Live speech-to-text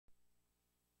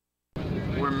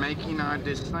making our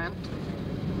descent,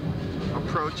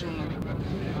 approaching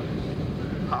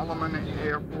Hobson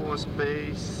Air Force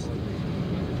Base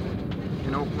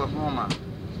in Oklahoma.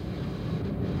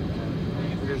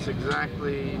 It is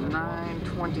exactly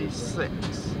 9:26.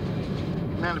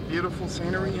 Isn't that a beautiful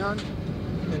scenery, hon?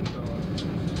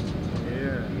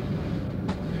 Yeah.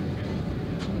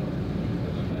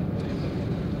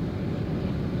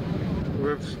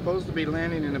 We're supposed to be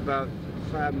landing in about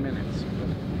 5 minutes.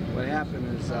 What happened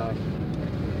is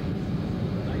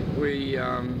we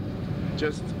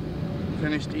just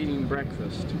finished eating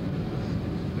breakfast.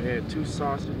 We had 2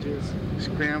 sausages,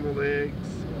 scrambled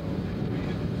eggs,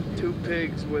 2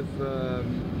 pigs with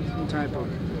some type of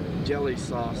jelly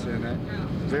sauce in it.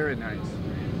 Very nice.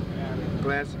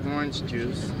 Glass of orange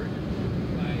juice.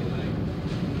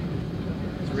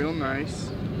 It's real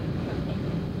nice.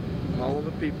 All of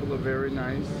the people are very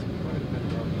nice.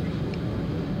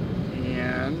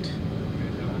 And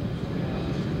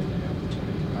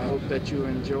I hope that you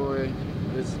enjoy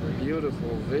this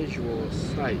beautiful visual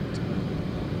sight.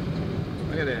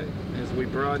 Look at that, as we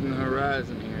broaden the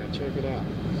horizon here. Check it out.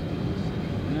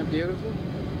 Isn't that beautiful?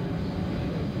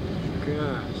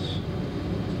 Gosh.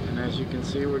 And as you can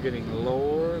see, we're getting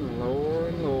lower and lower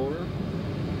and lower.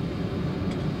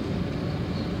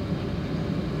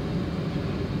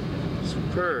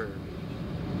 Superb.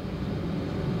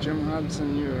 Jim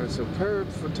Hobson, you're a superb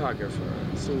photographer.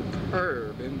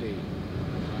 Superb indeed.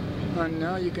 And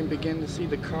now you can begin to see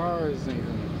the cars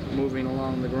even moving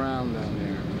along the ground down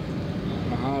there,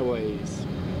 the highways.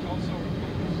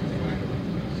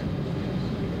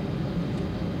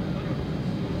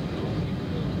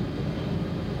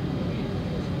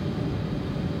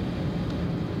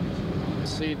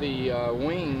 See the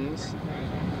wings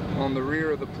on the rear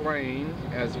of the plane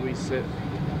as we sit.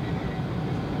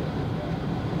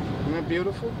 Isn't that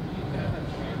beautiful?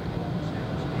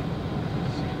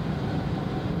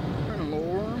 And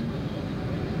lower.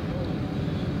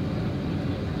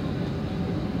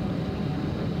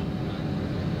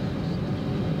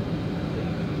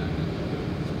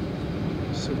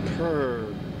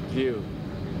 Superb view.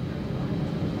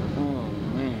 Oh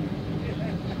man.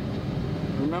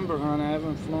 Remember, hon, I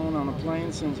haven't flown on a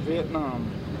plane since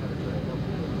Vietnam.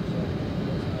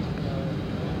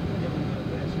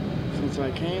 Since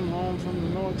I came home from the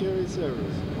military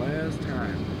service last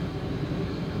time.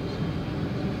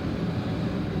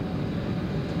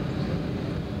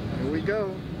 Here we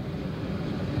go.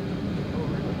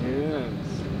 Yes.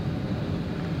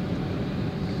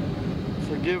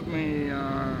 Forgive me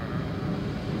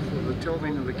for the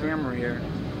tilting of the camera here.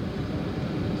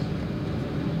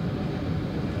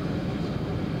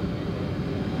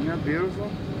 Isn't that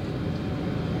beautiful?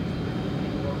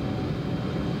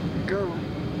 Go.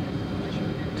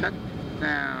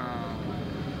 Touchdown.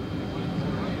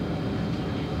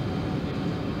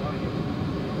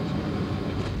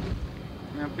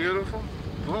 Isn't that beautiful?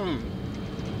 Boom.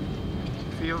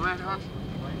 Feel that, huh?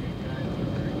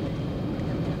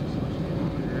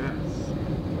 Yes.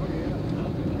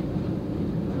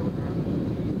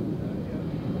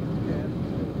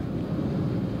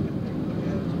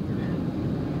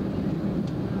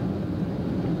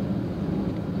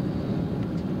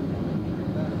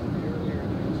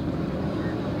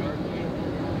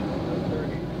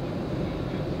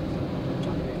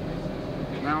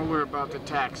 Now we're about to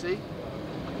taxi.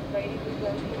 Ladies and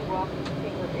gentlemen, welcome to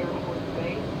Tinker Air Force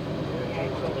Base.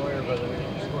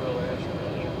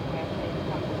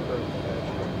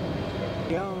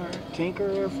 We are Tinker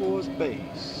Air Force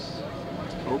Base,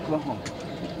 Oklahoma.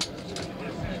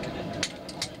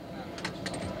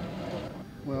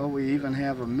 Well, we even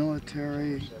have a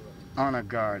military honor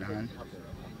guard, hon.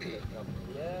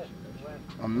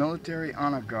 A military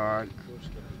honor guard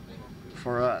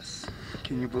for us.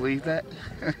 Can you believe that?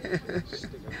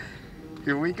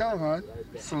 Here we go, hon.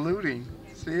 Saluting.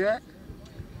 See that?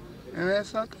 Isn't that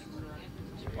something?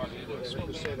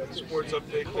 Sports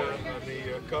update on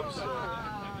the Cubs.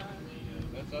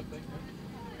 That's update.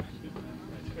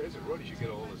 As a rookie, you get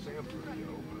all the sample. You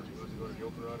know, go to the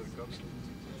opener out of the Cubs.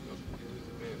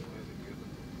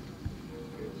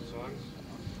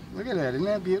 Look at that. Isn't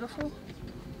that beautiful?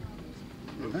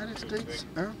 United States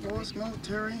Air Force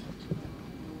Military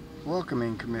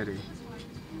Welcoming Committee.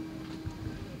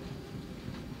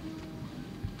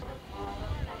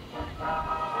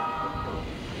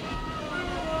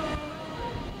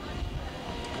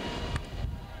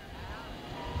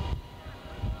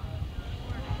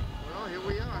 Well, here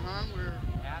we are, hon. We're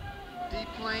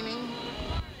deplaning.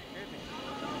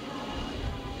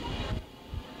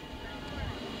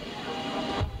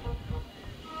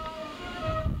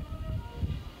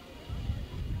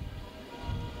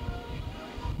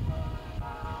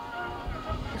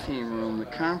 team room, the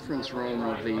conference room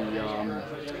of the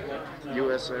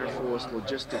U.S. Air Force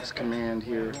Logistics Command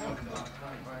here.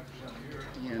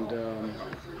 And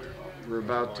we're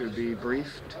about to be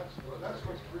briefed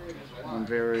on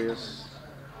various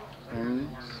things.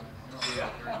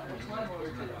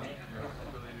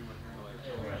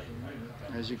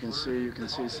 As you can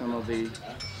see some of the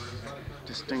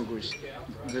distinguished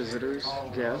visitors,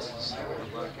 guests.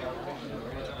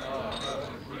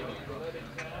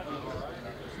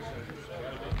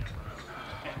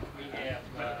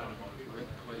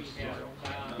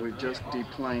 We've just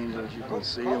deplaned, as you can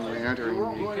see, and we're entering the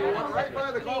right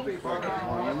by the coffee farm.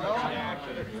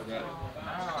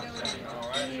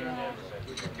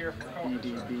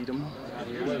 E.D. Beadham,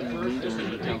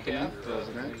 the company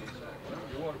president.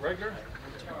 You want regular?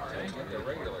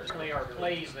 We are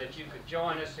pleased that you could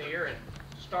join us here and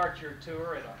start your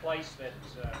tour at a place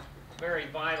that's a very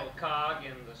vital cog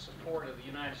in the support of the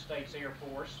United States Air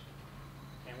Force.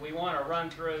 And we want to run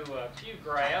through a few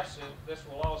graphs. This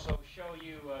will also show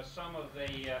you some of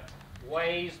the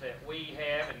ways that we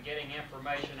have in getting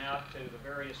information out to the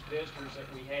various visitors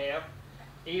that we have.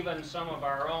 Even some of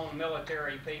our own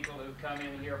military people who come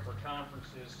in here for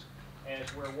conferences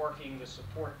as we're working the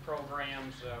support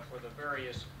programs for the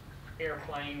various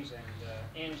airplanes and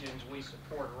engines we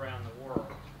support around the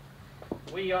world.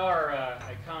 We are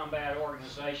a combat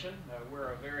organization.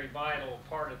 We're a very vital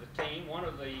part of the team. One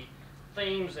of the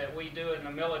themes that we do in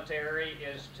the military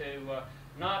is to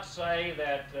not say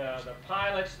that the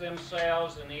pilots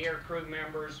themselves and the air crew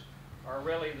members are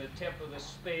really the tip of the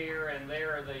spear and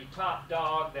they're the top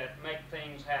dog that make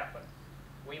things happen.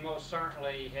 We most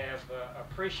certainly have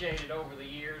appreciated over the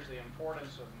years the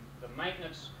importance of the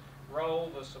maintenance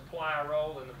role, the supply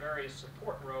role, and the various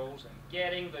support roles and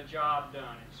getting the job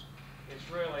done. It's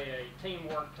really a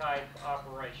teamwork type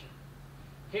operation.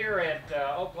 Here at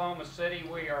Oklahoma City,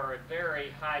 we are a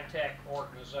very high-tech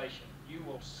organization. You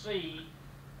will see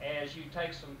as you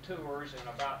take some tours in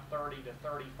about 30 to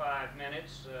 35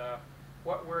 minutes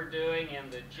what we're doing in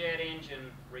the jet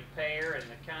engine repair and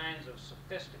the kinds of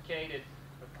sophisticated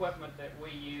equipment that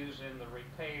we use in the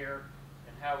repair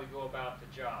and how we go about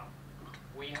the job.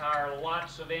 We hire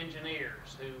lots of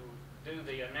engineers who do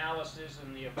the analysis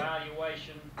and the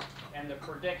evaluation and the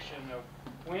prediction of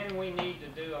when we need to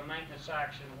do a maintenance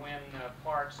action, when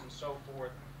parts and so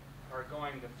forth are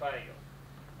going to fail.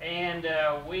 And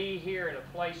we here at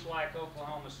a place like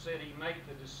Oklahoma City make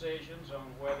the decisions on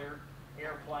whether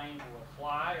airplanes will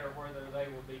fly or whether they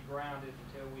will be grounded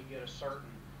until we get a certain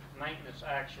maintenance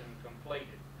action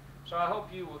completed. So I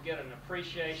hope you will get an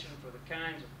appreciation for the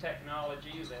kinds of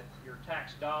technology that your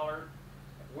tax dollar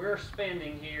we're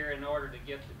spending here in order to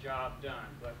get the job done.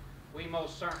 But we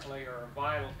most certainly are a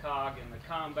vital cog in the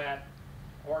combat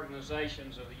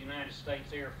organizations of the United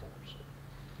States Air Force.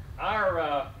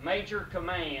 Our major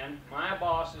command, my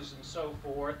bosses and so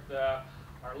forth,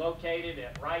 are located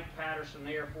at Wright-Patterson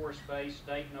Air Force Base,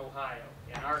 Dayton, Ohio.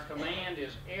 And our command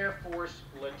is Air Force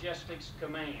Logistics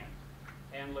Command.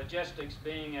 And logistics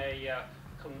being a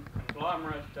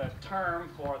conglomerate term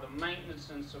for the maintenance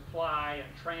and supply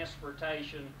and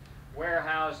transportation,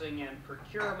 warehousing and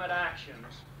procurement actions.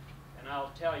 And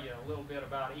I'll tell you a little bit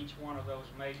about each one of those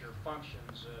major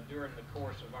functions during the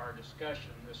course of our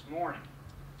discussion this morning.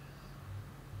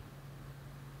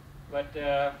 But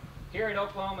here at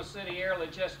Oklahoma City Air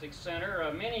Logistics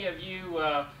Center, many of you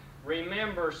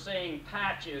remember seeing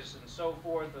patches and so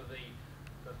forth of the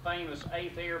famous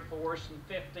 8th Air Force and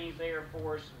 15th Air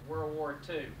Force in World War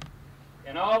II.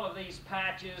 And all of these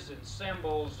patches and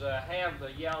symbols have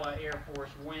the yellow Air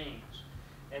Force wings.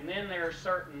 And then there are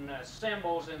certain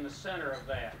symbols in the center of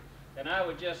that. And I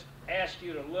would just ask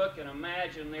you to look and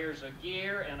imagine there's a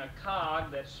gear and a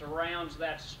cog that surrounds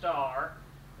that star,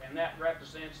 and that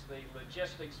represents the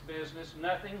logistics business.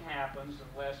 Nothing happens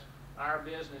unless our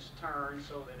business turns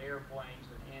so that airplanes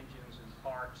and engines and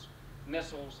parts,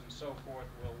 missiles and so forth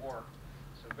will work.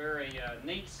 It's a very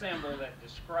neat symbol that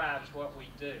describes what we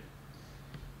do.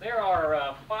 There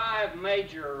are 5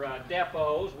 major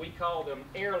depots. We call them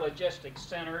air logistics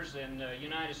centers in the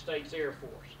United States Air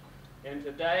Force. And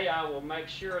today I will make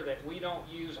sure that we don't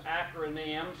use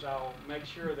acronyms. I'll make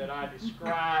sure that I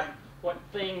describe what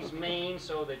things mean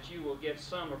so that you will get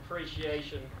some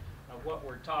appreciation of what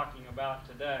we're talking about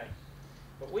today.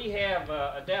 But we have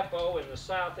a depot in the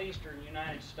southeastern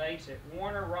United States at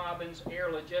Warner Robins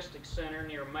Air Logistics Center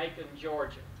near Macon,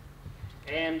 Georgia.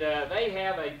 And they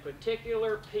have a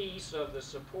particular piece of the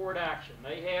support action.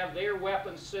 They have their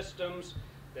weapon systems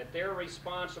that they're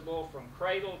responsible from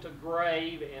cradle to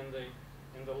grave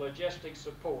in the logistics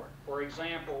support. For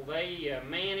example, they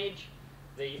manage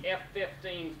the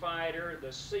F-15 fighter,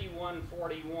 the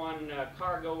C-141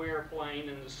 cargo airplane,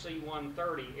 and the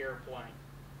C-130 airplane.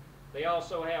 They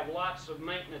also have lots of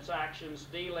maintenance actions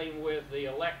dealing with the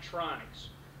electronics,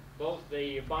 both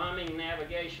the bombing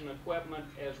navigation equipment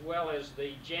as well as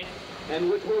the and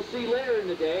which we'll see later in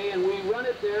the day, and we run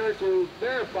it there to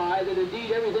verify that indeed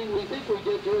everything we think we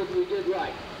did to it, we did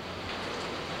right.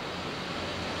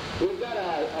 We've got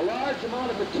a large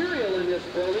amount of material in this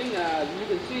building. You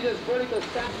can see this vertical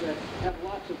stack that have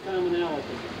lots of commonality.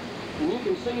 And you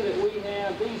can see that we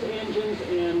have these engines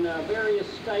in various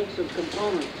states of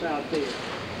components out there.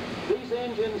 These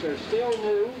engines are still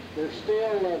new, they're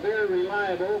still very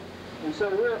reliable, and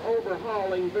so we're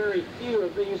overhauling very few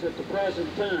of these at the present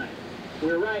time.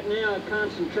 We're right now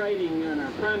concentrating on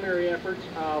our primary efforts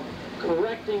of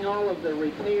correcting all of the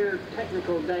repaired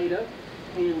technical data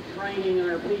and training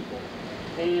our people.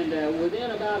 And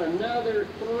within about another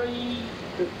 3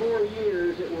 to 4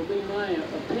 years, it will be my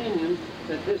opinion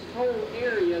that this whole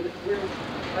area that we're...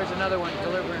 There's another one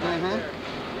delivering right there.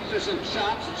 These are some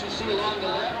shops that you see along the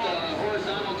left,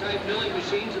 horizontal type milling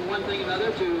machines and one thing and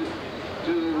another to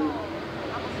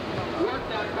work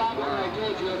that problem I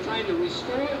told you of trying to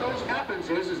restore those. What happens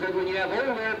is that when you have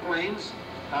old airplanes,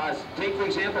 take for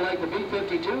example like the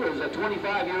B-52 is a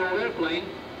 25-year-old airplane,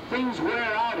 things wear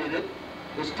out in it.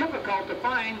 It's difficult to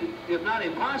find, if not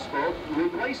impossible,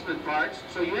 replacement parts,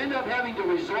 so you end up having to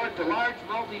resort to large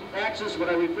multi-axis, what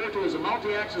I refer to as a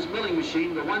multi-axis milling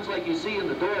machine, the ones like you see in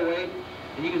the doorway,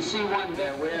 and you can see one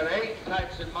there. We have 8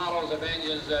 types and models of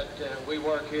engines that we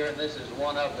work here, and this is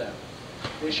one of them.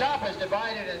 The shop is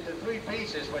divided into 3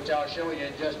 pieces, which I'll show you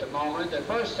in just a moment. The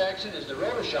first section is the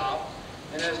rotor shop,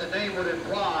 and as the name would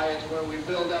imply, it's where we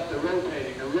build up the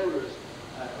rotating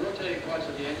parts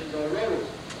of the engines, or the rotors.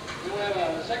 We have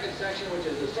a second section, which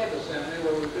is the sub-assembly,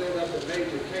 where we build up the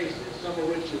major cases, some of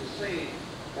which you've seen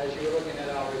as you were looking at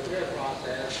our repair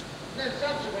process. And then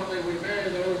subsequently, we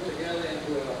marry those together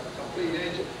into a complete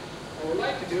engine. What we'd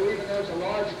like to do, even though it's a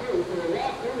large group, we'll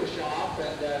walk through the shop,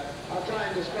 and I'll try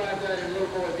and describe that in a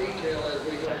little more detail as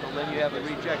we go. And then you have the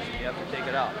rejection. You have to take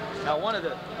it out. Now, one of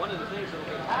the things that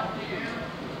will happen is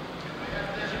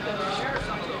you can share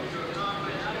some of those.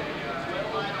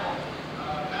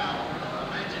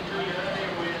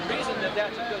 The reason that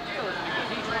that's a good deal is because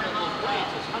each one of those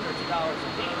blades is hundreds of dollars a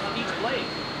piece, each blade.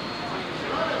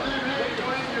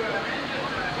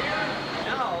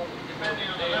 Now,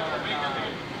 they are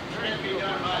very be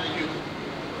done by the user.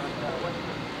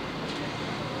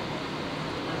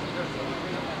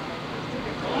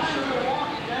 The line we're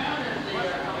walking down is the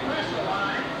compressor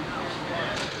line.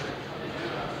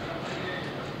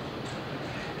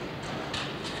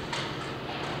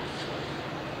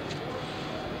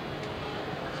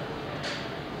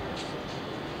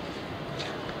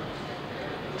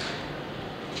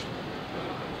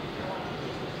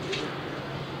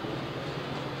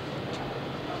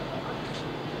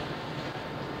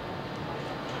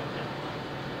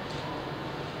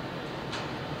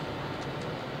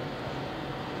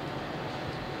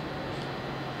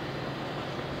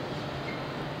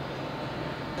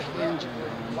 Engine.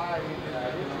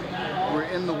 We're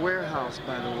in the warehouse,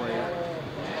 by the way,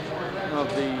 of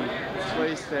the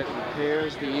place that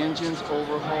repairs the engines,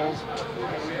 overhauls.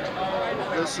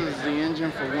 This is the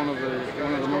engine for one of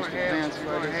the most advanced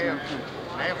fighters in the country.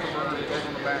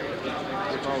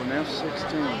 It's called an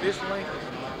F-16.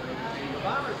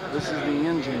 This is the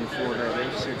engine for that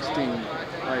F-16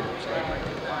 fighter.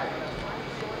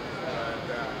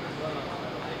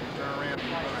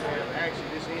 Actually,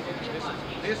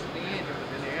 this is the engine, but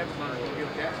then the afterburner will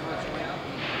give that much weight.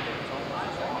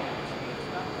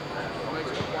 It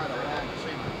makes it quite a long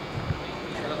sequence.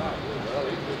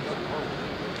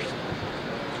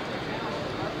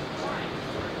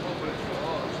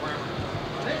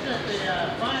 This is the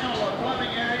final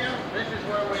plumbing area. This is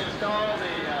where we install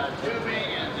the tubing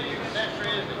and the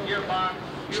accessories, the gearbox,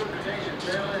 fuel condition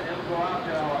filling, and we'll go out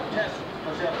to our test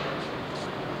facility.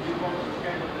 You folks are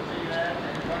scheduled to see that,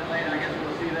 and I guess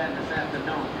we'll see that this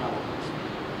afternoon.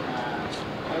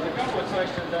 There's a couple of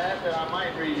questions that I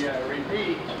might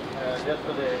repeat just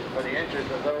for the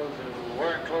interest of those who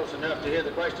weren't close enough to hear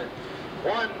the question.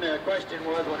 One question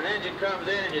was, when an engine comes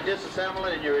in and you disassemble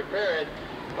it and you repair it,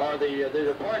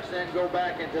 the parts then go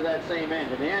back into that same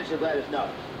engine? The answer to that is no.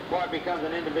 The part becomes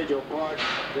an individual part,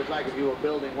 just like if you were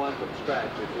building one from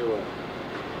scratch, if you will.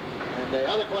 And the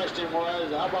other question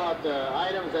was, how about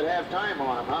items that have time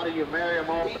on them? How do you marry them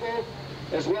all? People,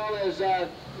 as well as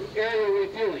area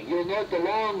refueling. You'll note the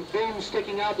long boom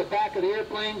sticking out the back of the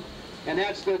airplane, and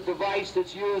that's the device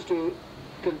that's used to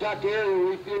conduct area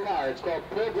refuel. It's called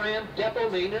programmed depot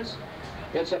maintenance.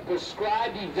 It's a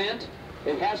prescribed event.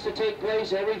 It has to take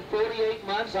place every 48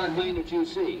 months on plane that you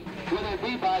see. Whether it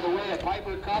be, by the way, a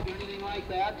Piper Cub or anything like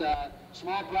that,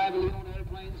 small privately owned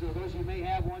airplanes, or those who may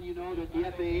have one, you know that the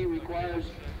FAA requires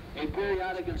a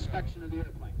periodic inspection of the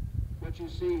airplane. What you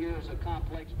see here is a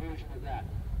complex version of that.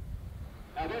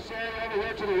 Now this area over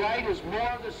here to the right is more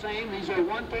of the same. These are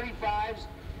 135s.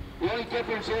 The only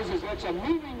difference is it's a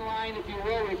moving line, if you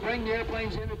will. We bring the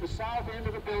airplanes in at the south end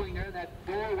of the building there, that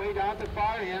door way down at the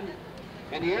far end,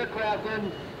 and the aircraft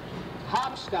then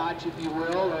hopscotch, if you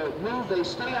will, or move. They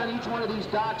stay on each one of these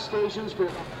dock stations for...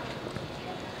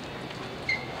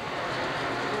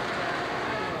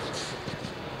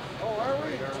 Oh, are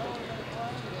we?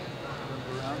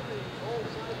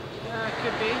 Yeah, it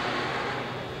could be.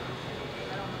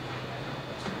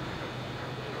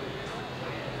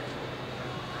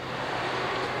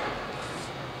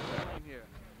 Here.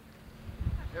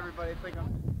 Everybody think I'm...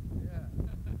 Yeah.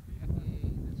 Hey,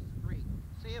 this is great.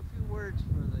 Say a few words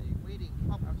for the waiting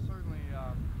public. I'm certainly,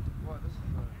 well, this is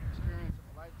an experience of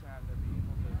a lifetime to be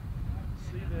able to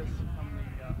see this from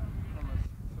a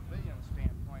civilian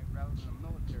standpoint rather than a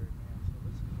military man. So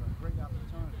this is a great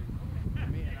opportunity for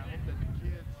me, and I hope that the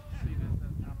kids see this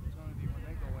as an opportunity when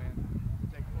they go in to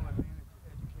take full advantage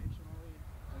educationally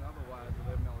and otherwise of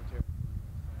their military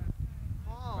career.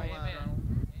 Paul,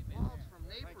 Paul's from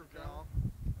Naperville,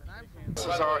 and I'm from... This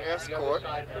is our escort.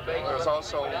 There's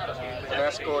also an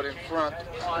escort in front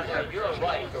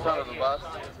of the bus.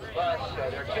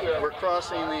 We're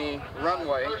crossing the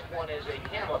runway,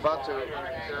 about to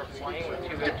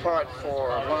depart for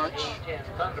lunch.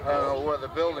 I don't know where the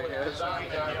building is.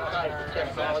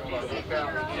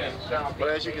 But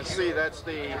as you can see, that's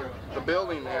the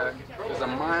building there is a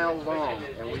mile long,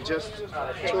 and we just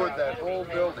toured that whole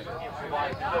building.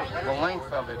 The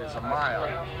length of it is a mile.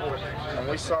 And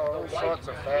we saw all sorts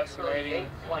of fascinating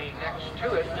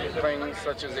things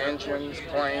such as engines,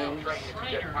 planes,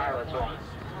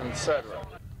 etc.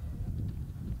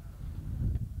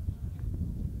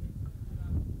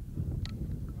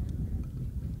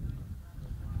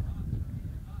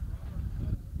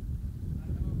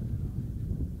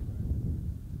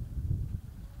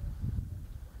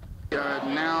 We are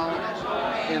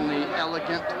now in the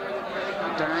elegant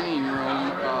dining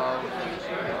room of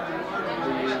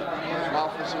the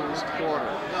officers'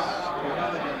 quarters.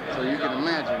 So you can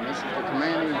imagine, this is the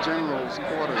Commander General's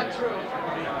quarters,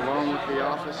 along with the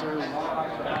officers.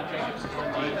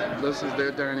 This is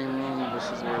their dining room.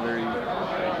 This is where they're eating.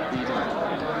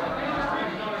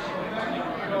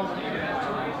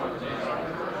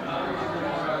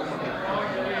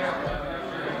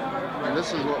 And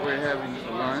this is what we're having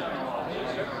for lunch.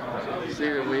 See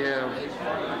that we have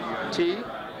tea,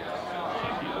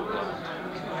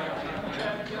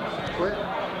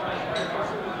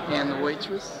 and the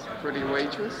waitress, pretty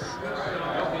waitress.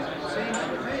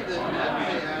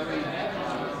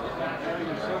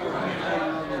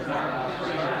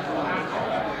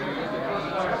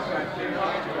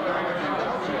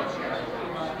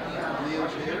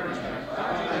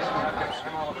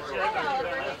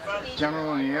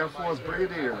 General in the Air Force,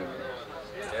 Brigadier.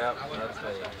 Yeah, that's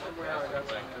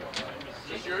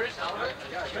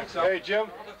Hey, Jim.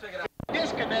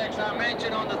 Disconnects I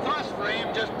mentioned on the thrust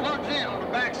frame just plugs in on the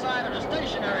back side of the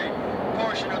stationary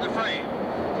portion of the frame.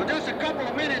 So just a couple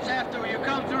of minutes after you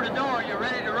come through the door, you're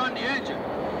ready to run the engine.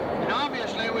 And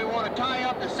obviously we want to tie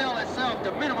up the cell itself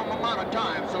the minimum amount of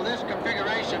time, so this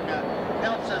configuration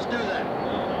helps us do that.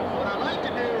 What I'd like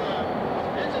to do,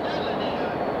 incidentally, the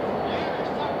air is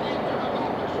sucked in through the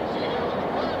locus you see here on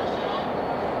the front of the cell,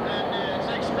 and it's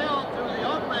expelled through the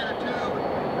augmenter tube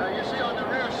you see on the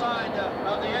rear side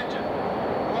of the engine.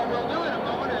 What we'll do in a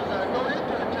moment is go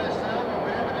into a test cell where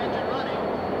we have an engine running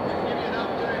and give you an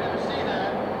opportunity to see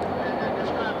that and then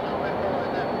describe a little bit more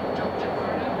in that junction.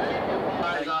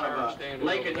 Out of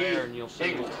Lincoln here,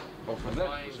 England. So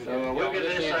we'll get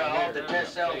this off the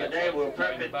test cell today. We'll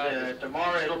prep it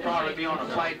tomorrow. It'll probably be on a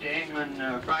flight to England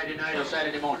Friday night or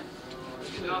Saturday morning.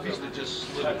 Obviously just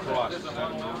slid across.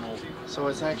 So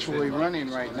it's actually running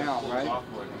right now, right?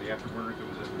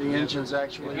 The engine's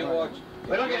actually running.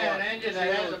 We're looking at an engine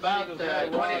that has about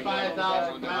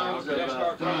 25,000 pounds of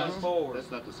thrust.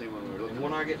 That's not the same one we were looking at.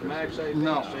 When I get the mag safe,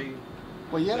 No. see.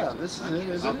 Well, yeah, this is it,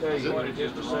 isn't it? I'll tell you what, it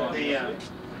just a second.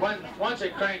 Once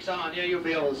it cranks on, yeah, you'll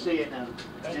be able to see it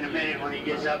in a minute when he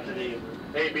gets up to the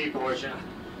AB portion.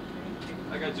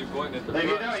 I got you pointing at the If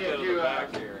you front know, instead of the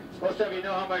back here. most of you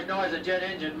know how much noise a jet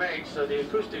engine makes, so the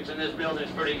acoustics in this building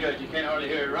is pretty good. You can't hardly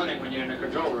hear it running when you're in the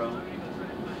control room.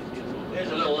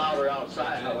 It's a little louder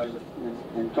outside, however,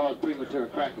 and cause premature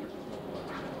cracking.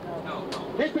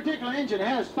 This particular engine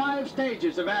has 5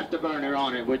 stages of afterburner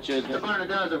on it, which the burner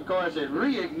does, of course, it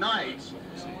reignites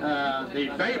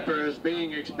the vapors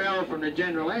being expelled from the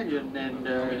general engine and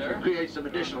creates some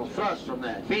additional thrust from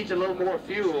that. Feeds a little more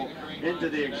fuel into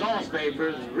the exhaust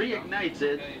vapors, reignites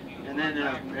it, and then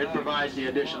it provides the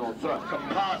additional thrust.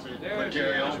 Composite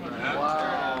material.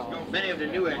 Wow. Many of the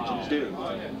new engines do.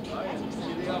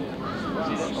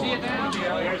 See it now?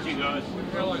 There she goes.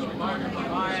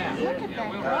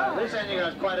 This engine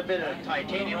has quite a bit of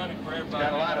titanium. It's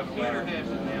got a lot of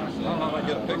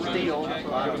steel, a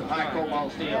lot of high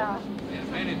cobalt steel.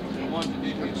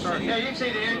 Yeah, you can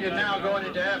see the engine now going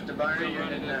into afterburner. You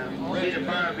can see the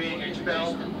burner being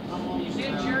expelled. You see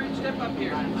it, Sherry? Step up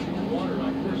here.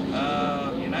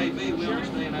 In AV, we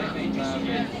understand AV.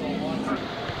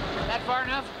 That far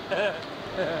enough?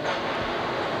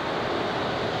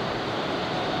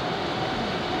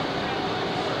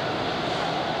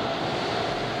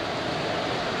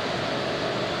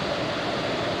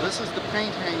 This is the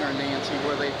paint hangar, Nancy,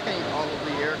 where they paint all of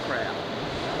the aircraft.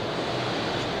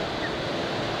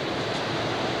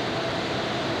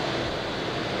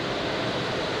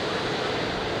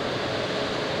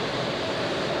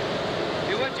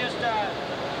 You would just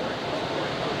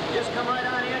come right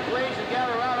on in, please, and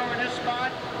gather right over in this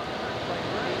spot.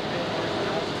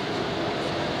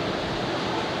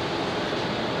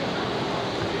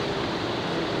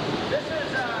 This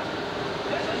is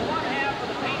one half of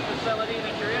the paint facility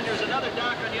that you're in. There's another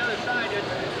dock on the other side that's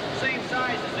the same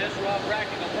size as this for all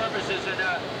practical purposes. And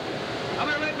I'm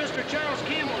going to let Mr. Charles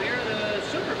Campbell here, the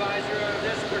supervisor of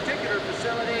this particular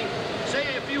facility,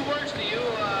 say a few words to you.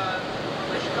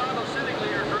 The Chicago Civic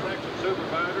Leader Group.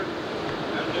 Supervisor,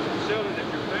 at this facility that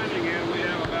you're standing in, we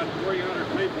have about 300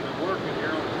 people that work in here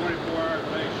on a 24-hour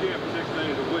day shift, 6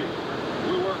 days a week.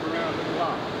 We work around the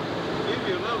clock. To give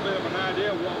you a little bit of an idea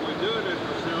of what we do in this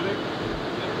facility,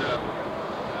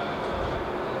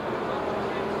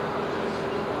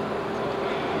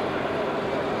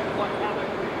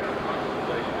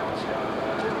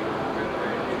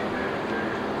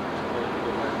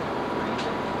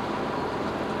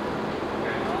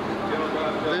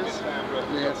 This,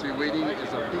 Nancy, waiting,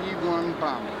 is a B-1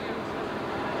 bomber.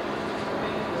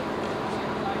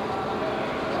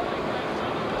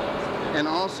 And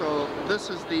also, this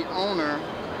is the owner,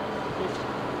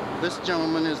 this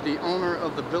gentleman is the owner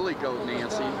of the Billy Goat,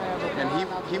 Nancy, and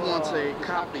he wants a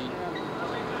copy.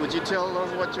 Would you tell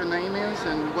us what your name is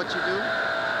and what you do?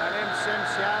 My name's Sam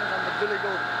Sian, I'm the Billy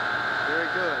Goat. Very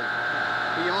good.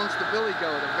 He owns the Billy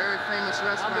Goat, a very famous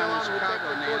restaurant in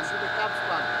Chicago, Nancy.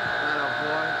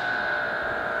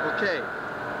 Okay,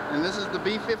 and this is the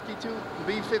B-52,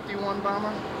 B-51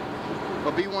 bomber,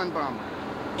 or B-1 bomber?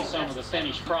 Some of the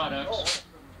finished products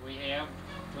we have.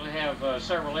 We'll have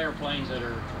several airplanes that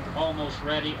are almost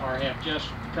ready or have just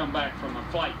come back from a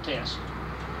flight test.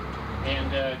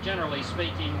 And generally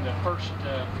speaking, the first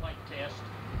flight test,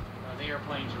 the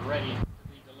airplanes are ready to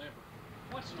be delivered.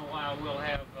 Once in a while, we'll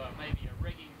have maybe a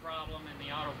rigging problem in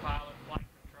the autopilot flight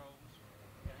controls.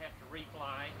 You'll have to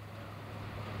refly.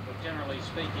 But generally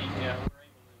speaking, we're able to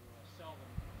sell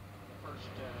them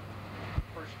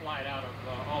the first flight out of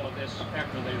all of this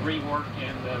after the rework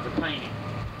and the painting.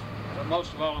 But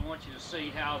most of all, I want you to see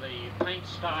how the paint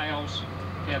styles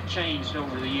have changed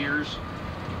over the years,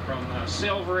 from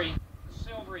silvery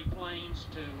planes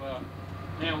to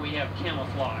now we have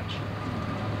camouflage.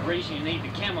 The reason you need the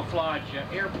camouflage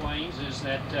airplanes is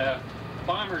that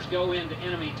bombers go into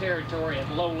enemy territory at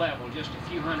low level, just a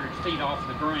few hundred feet off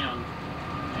the ground,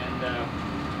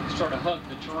 and sort of hug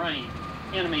the terrain.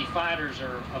 Enemy fighters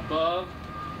are above,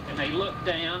 and they look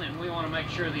down, and we want to make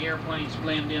sure the airplanes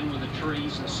blend in with the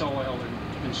trees and soil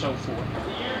and so forth.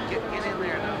 Get in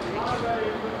there now.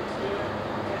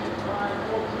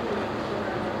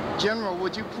 General,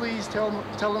 would you please tell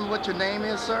them what your name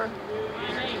is, sir?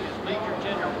 My name is Major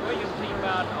General William P.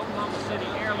 Bowden, Oklahoma City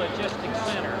Air Logistics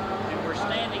Center, and we're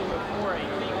standing before a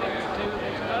B-52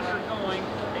 that's undergoing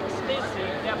extensive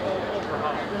depot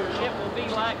overhaul. The ship will be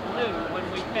like new when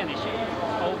we finish it.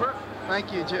 Over.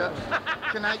 Thank you, Jeff.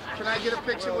 Can I get a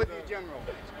picture with you, General?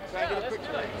 Can I get a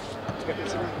picture?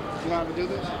 You know how to do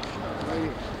this? Right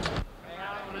here.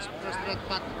 Press that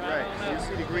button. Right. You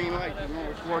see the green light, you know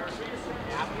it's working.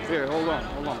 Here, hold on.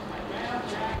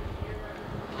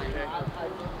 Okay.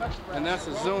 And that's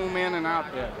a zoom in and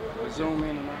out there. A zoom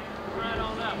in and out. Right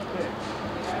on up.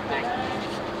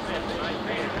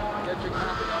 Get your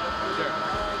copy. Sure.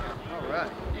 All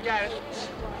right. You got it.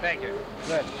 Thank you.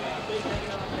 Good.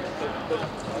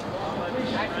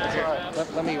 That's all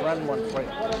right. Let me run one for you.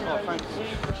 Oh, thank you.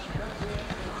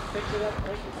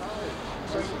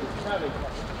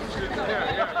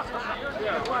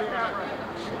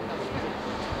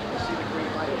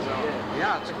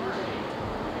 Yeah, it's great.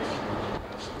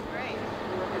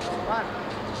 It's fun.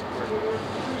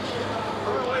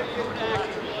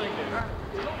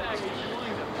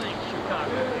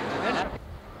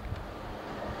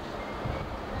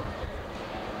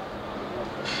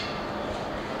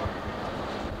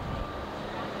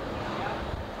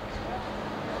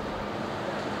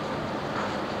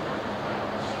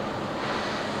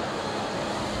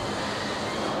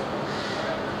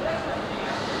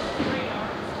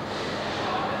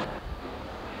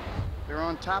 They're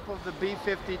on top of the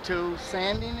B-52,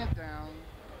 sanding it down,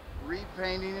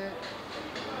 repainting it,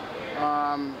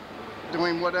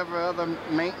 doing whatever other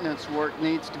maintenance work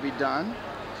needs to be done.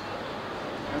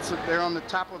 They're on the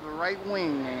top of the right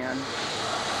wing, man.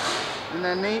 Isn't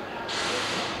that neat?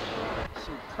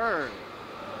 Superb.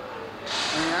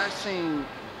 I mean, I've seen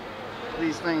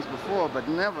these things before, but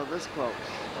never this close.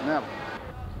 Never.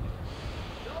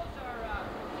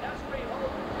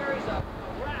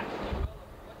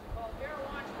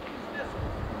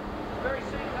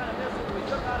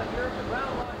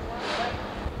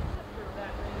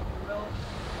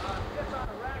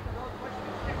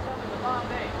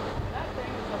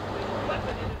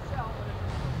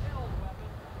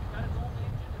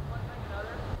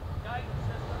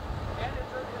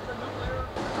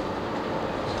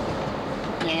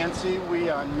 Nancy, we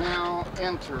are now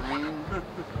entering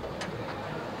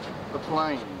the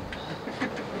plane.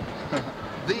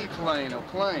 The plane of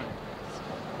planes.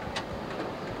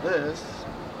 This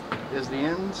is the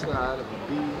inside of a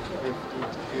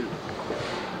B-52.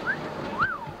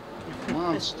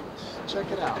 Monstrous.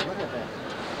 Check it out. Look at that.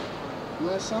 Isn't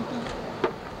that something?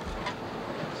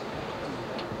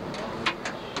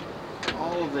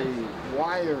 All the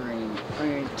wiring, I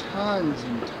mean, tons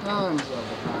and tons of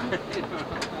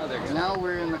it. Now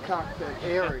we're in the cockpit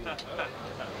area.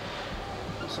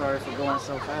 I'm sorry for going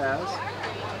so fast.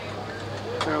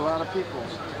 There are a lot of people.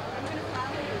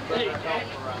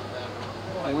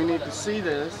 And we need to see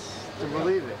this to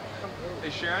believe it.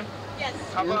 Hey, Sharon? Yes.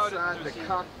 Inside the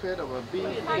cockpit of a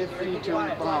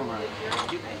B-52 bomber.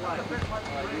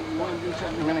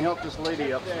 I'm going to help this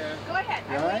lady up. Go ahead.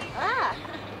 You all right? Ah.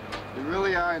 We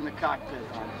really are in the cockpit.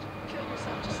 Kill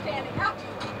yourself just standing up.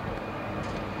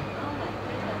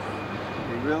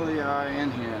 We really are in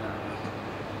here.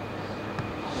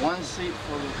 One seat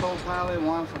for the co-pilot,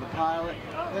 one for the pilot.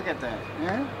 Look at that.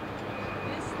 Yeah?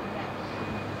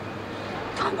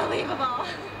 Unbelievable.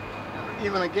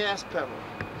 Even a gas pedal.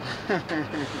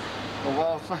 Of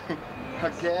all things,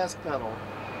 a gas pedal.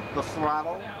 The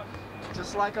throttle,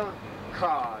 just like a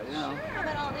car, you know. How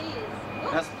about all these?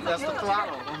 That's the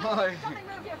throttle.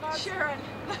 Sharon.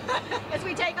 As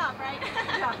we take off, right?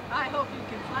 Yeah, I hope you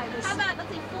can fly this. How about, let's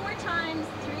see, 4 times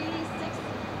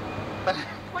 3, 6,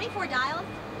 24 dials?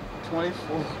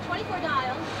 24. 24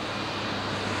 dials.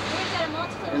 We've got a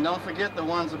multiple. And don't forget the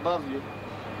ones above you.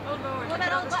 Oh, Lord. What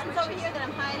about all the buttons over here that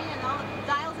I'm hiding and all the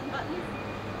dials and buttons?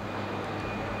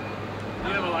 Do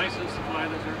you have a license to fly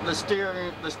this?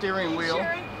 The steering wheel.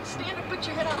 Sharon, stand and put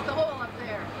your head out the hole up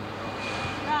there.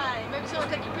 Right. Maybe someone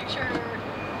take your picture.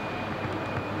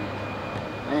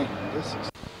 Man, this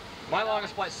is... My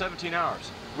longest flight's 17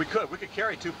 hours. We could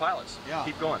carry 2 pilots. Yeah.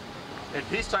 Keep going. In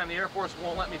peacetime, the Air Force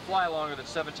won't let me fly longer than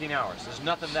 17 hours. There's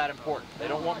nothing that important. They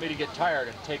don't want me to get tired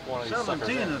and take one of these suckers.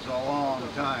 17 is a long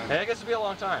time. Yeah, it gets to be a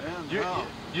long time. You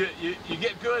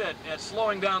get good at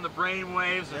slowing down the brain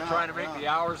waves and trying to make the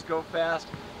hours go fast.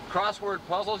 Crossword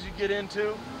puzzles you get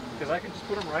into, because I can just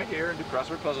put them right here and do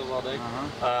crossword puzzles all day.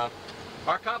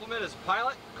 Our complement is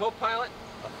pilot, co-pilot,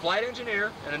 a flight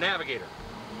engineer, and a navigator.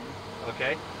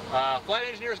 Okay? Flight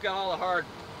engineer's got all the hard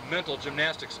mental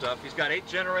gymnastic stuff. He's got 8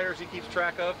 generators he keeps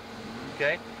track of.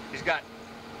 Okay? He's got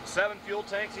 7 fuel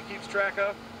tanks he keeps track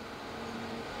of.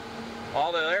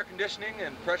 All the air conditioning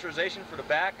and pressurization for the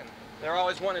back, and they're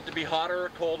always wanting to be hotter or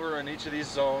colder in each of these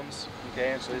zones.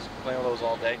 Okay, and so he's playing with those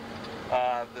all day.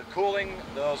 The cooling,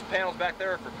 those panels back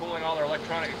there are for cooling all their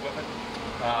electronic equipment.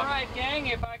 All right, gang,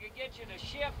 if I could get you to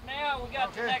shift now, we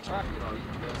got the next one.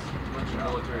 That's much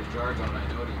military jargon, I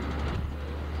know to you.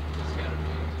 Just gotta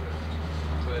be into it.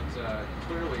 But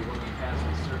clearly, when we pass a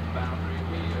certain boundary,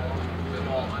 we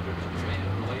fall under the command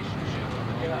relationship of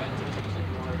the new entities.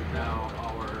 Now,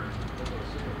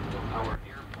 our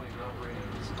airplane operating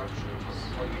instructions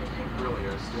really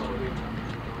are still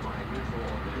mind control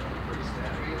and pretty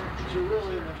static. It's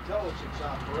really an intelligence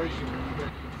operation when you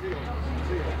get the field.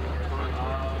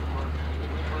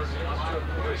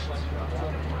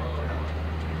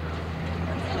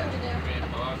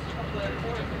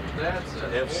 That's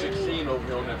an F-16 over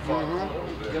here on that far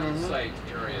gun sight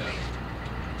area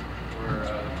where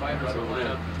the fighters will line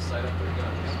up and sight up their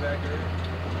guns. Back there?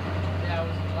 Yeah, it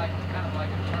was like kind of like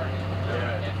a target.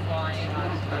 Yeah. And flying on.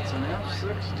 That's an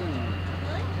F-16.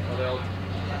 Well, they'll...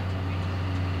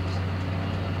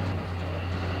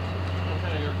 What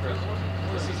kind of aircraft?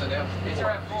 This is an F-4. These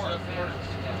are F4s.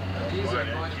 These are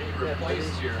going to be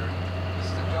replaced here. This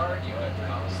is a guard unit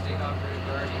now, a state-operated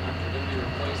guard unit. They're going to be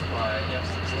replaced by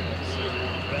F-16s.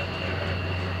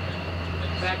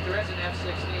 In fact, there is an F-16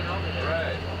 over there.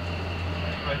 Right.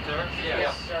 Right there?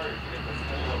 Yes.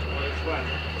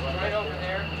 Right over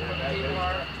there, where the people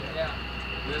are. Yeah.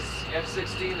 This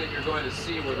F-16 that you're going to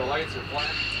see where the lights are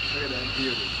flashing, look at that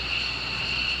beauty.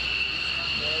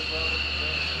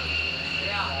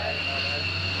 Yeah.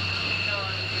 You know,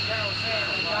 the general saying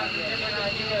we've got different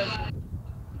ideas.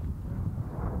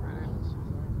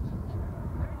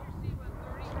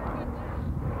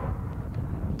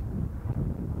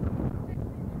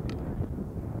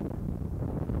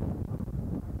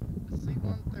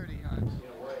 C-130,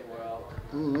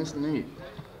 huh? Ooh, that's neat.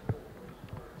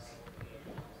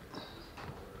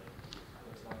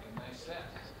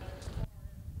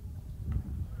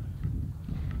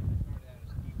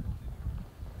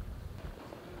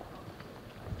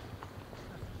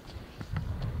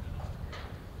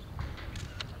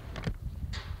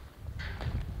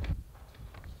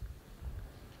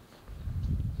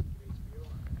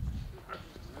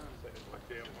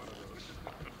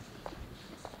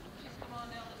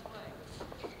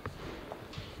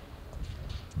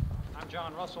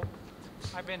 John Russell.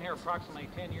 I've been here approximately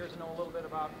 10 years and know a little bit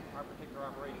about our particular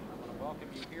operation. I want to welcome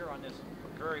you here on this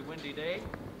very windy day.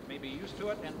 You may be used to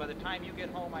it, and by the time you get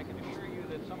home, I can assure you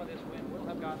that some of this wind will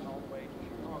have gotten all the way to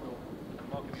Chicago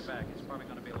and welcome you back. It's probably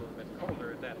going to be a little bit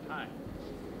colder at that time.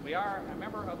 We are a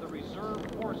member of the Reserve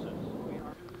Forces. We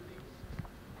are to the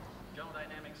General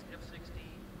Dynamics F-16,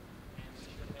 and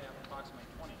we should have approximately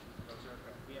 20 of those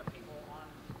aircraft. We have people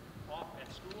off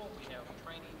at school. We have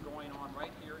training going on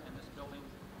right here in this building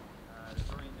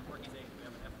during the working days. We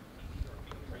have an FPT or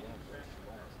field training track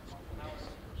house.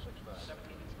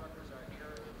 17 instructors are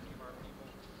here. Many of our people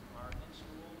are in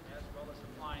school, as well as the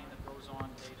flying that goes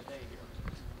on day to day here.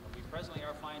 We presently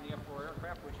are flying the F-4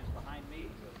 aircraft, which is behind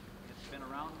me. It's been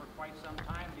around for quite some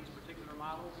time. These particular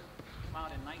models came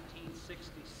out in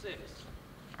 1966.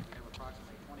 We have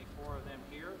approximately 24 of them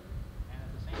here, and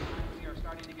at the same time we are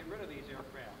starting to get rid of these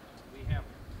aircraft. We have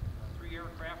 3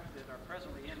 aircraft that are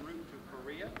presently en route to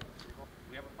Korea.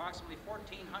 We have approximately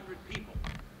 1,400 people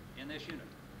in this unit,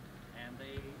 and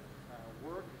they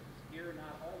work here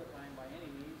not all the time by any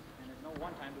means, and at no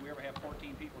one time do we ever have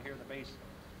 14 people here at the base.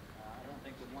 I don't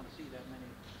think we'd want to see that many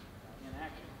in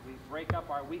action. We break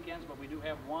up our weekends, but we do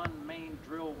have one main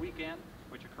drill weekend,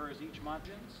 which occurs each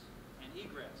month. And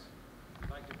egress.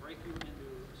 We'd like to break you into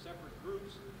separate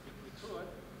groups, if we could,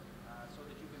 so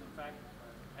that you can, in fact,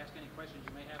 ask any questions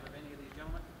you may have of any of these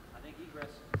gentlemen. I think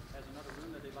egress has another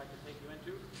room that they'd like to take you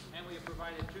into. And we have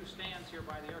provided 2 stands here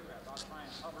by the aircraft. I'll try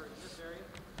and hover in this area.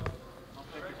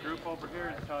 Take a group over here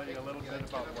and tell you a little bit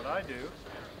about what I do.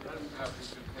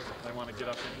 I want to get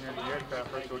up in here in the aircraft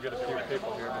first. We'll get a few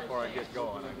people here before I get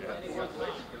going, I guess. Get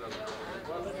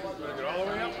all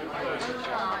the way up?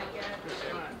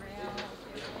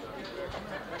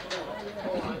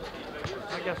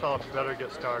 I guess I'll better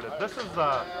get started. This is,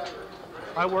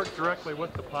 I work directly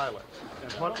with the pilot.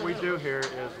 And what we do here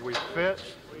is we fit,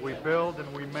 we build,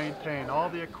 and we maintain all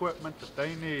the equipment that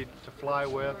they need to fly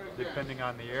with, depending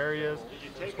on the areas.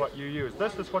 It's what you use.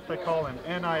 This is what they call an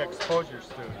NI exposure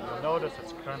suit. You'll notice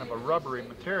it's kind of a rubbery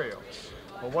material.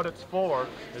 But what it's for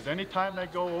is anytime they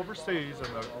go overseas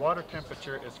and the water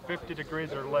temperature is 50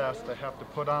 degrees or less, they have to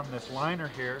put on this liner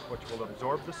here, which will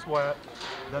absorb the sweat.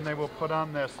 Then they will put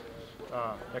on this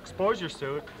exposure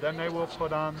suit, then they will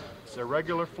put on their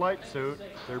regular flight suit,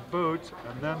 their boots,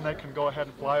 and then they can go ahead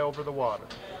and fly over the water.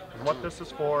 And what this is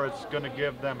for is going to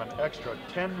give them an extra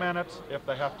 10 minutes if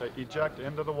they have to eject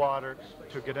into the water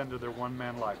to get into their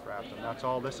one-man life raft. And that's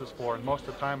all this is for. And most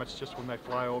of the time it's just when they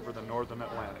fly over the northern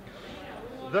Atlantic.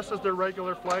 This is their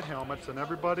regular flight helmets, and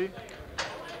everybody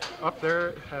up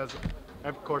there has,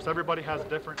 of course, everybody has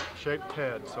different shaped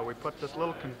heads. So we put this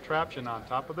little contraption on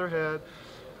top of their head,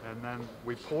 and then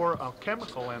we pour a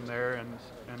chemical in there, and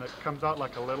it comes out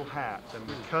like a little hat. And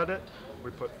we cut it, we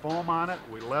put foam on it,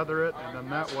 we leather it, and then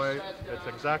that way it's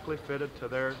exactly fitted to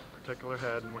their particular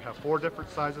head. And we have 4 different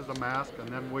sizes of mask, and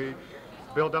then we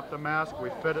build up the mask,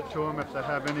 we fit it to them. If they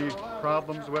have any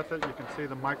problems with it, you can see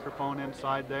the microphone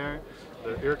inside there.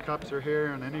 The ear cups are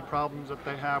here, and any problems that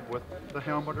they have with the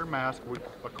helmet or mask, we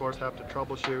of course have to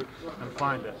troubleshoot and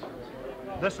find it.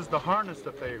 this is the harness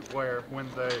that they wear when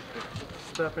they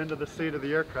step into the seat of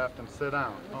the aircraft and sit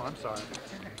down. Oh, I'm sorry.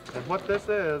 And what this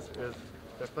is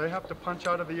if they have to punch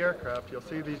out of the aircraft, you'll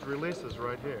see these releases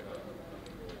right here.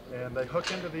 And they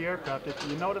hook into the aircraft. If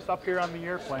you notice up here on the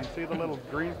airplane, see the little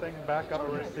green thing back up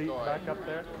in the seat, back up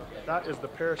there? That is the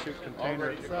parachute container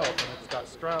itself, and it's got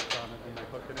straps on it, and they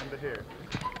hook it into here.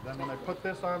 Then when they put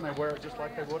this on, they wear it just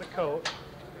like they would a coat,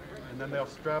 and then they'll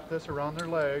strap this around their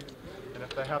legs, and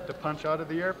if they have to punch out of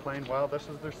the airplane, well, this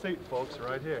is their seat, folks,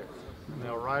 right here. And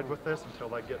they'll ride with this until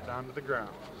they get down to the ground.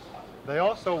 They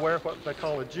also wear what they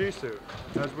call a G suit.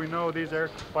 As we know, these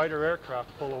fighter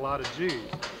aircraft pull a lot of Gs.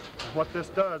 And what this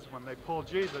does, when they pull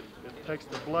Gs, it takes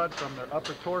the blood from their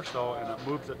upper torso and it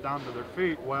moves it down to their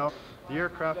feet. Well, the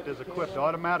aircraft is equipped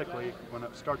automatically, when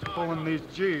it starts pulling these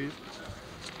Gs,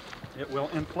 it will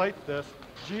inflate this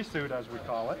G suit, as we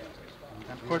call it,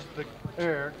 and push the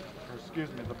air, or excuse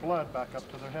me, the blood back up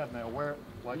to their head, and they'll wear it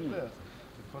like this.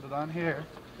 You put it on here,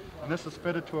 and this is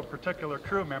fitted to a particular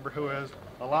crew member who is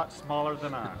a lot smaller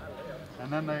than I.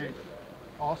 And then they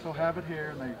also have it here,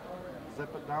 and they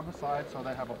zip it down the side, so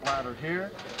they have a bladder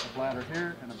here,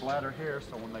 and a bladder here,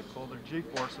 so when they pull their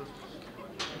G-forces,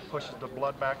 it pushes the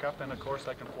blood back up, and of course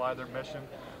they can fly their mission,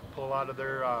 pull out of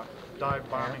their dive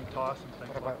bombing toss and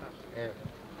things like that.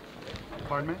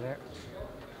 Pardon me?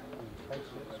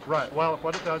 Right, well,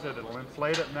 what it does is it'll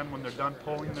inflate it, and then when they're done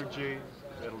pulling their G,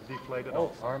 it'll deflate it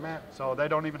also. So they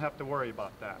don't even have to worry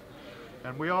about that.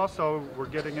 And we're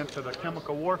getting into the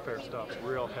chemical warfare stuff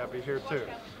real heavy here too.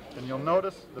 And you'll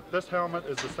notice that this helmet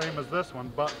is the same as this one,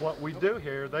 but what we do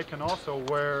here, they can also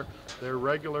wear their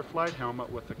regular flight helmet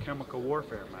with the chemical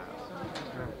warfare mask.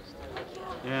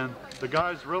 And the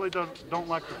guys really don't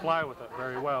like to fly with it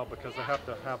very well because they have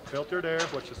to have filtered air,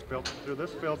 which is filtered through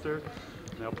this filter.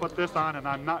 And they'll put this on, and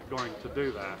I'm not going to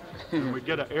do that. And we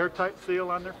get an airtight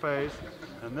seal on their face,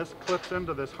 and this clips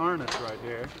into this harness right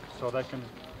here, so they can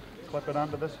clip it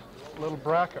onto this little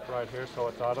bracket right here so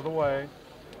it's out of the way.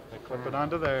 They clip it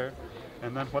onto there,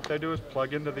 and then what they do is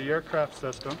plug into the aircraft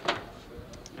system,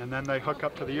 and then they hook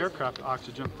up to the aircraft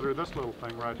oxygen through this little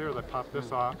thing right here. They pop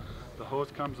this off, the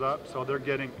hose comes up, so they're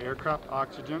getting aircraft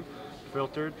oxygen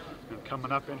filtered and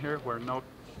coming up in here where no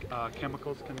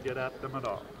chemicals can get at them at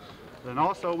all. Then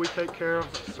also we take care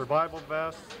of survival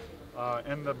vests.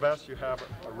 In the vest you have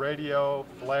a radio,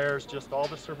 flares, just all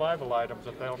the survival items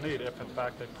that they'll need if in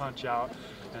fact they punch out.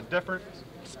 In different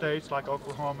states like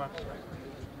Oklahoma.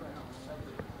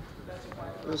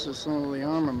 This is some of the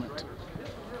armament.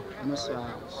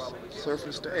 Missiles.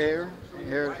 Surface to air,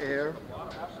 air to air.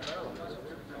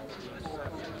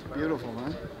 Beautiful,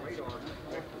 huh?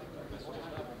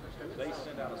 They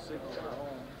send out a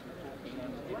signal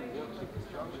and it works in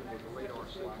conjunction with the radar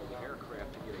slide of the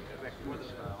aircraft to get a effective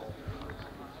missile.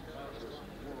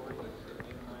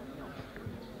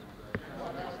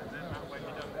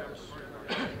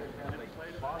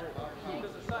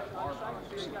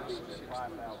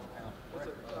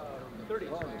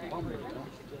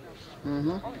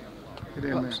 Mm-hmm. Get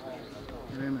in there.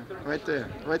 Get in there. Right there.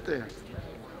 Right there.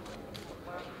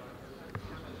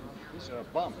 These are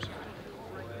bumps.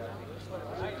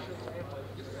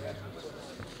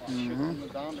 Mm-hmm.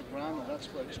 Down the ground, and that's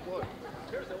what exploded.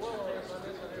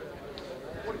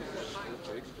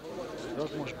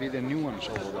 Those must be the new ones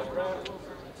over there.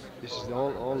 This is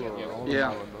all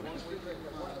yeah.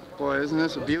 Boy, isn't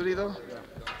this a beauty, though?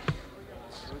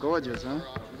 It's gorgeous, huh?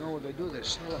 You know what they do? They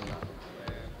sell them now.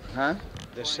 Huh?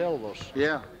 They sell those.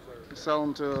 Yeah. They sell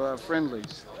them to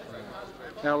friendlies.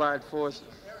 Allied forces.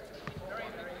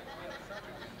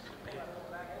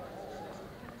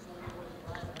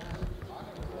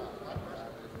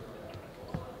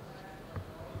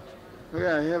 Look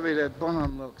how heavy that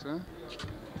bomb looks, huh?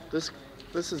 This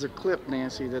is a clip,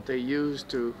 Nancy, that they use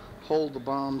to hold the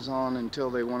bombs on until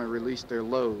they want to release their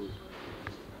load.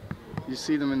 You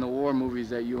see them in the war movies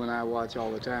that you and I watch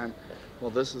all the time.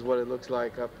 Well, this is what it looks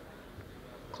like up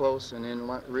close and in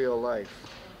real life.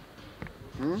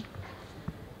 Hmm?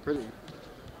 Pretty.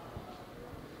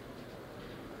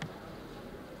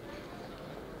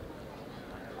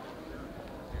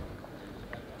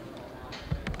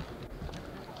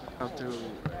 Have to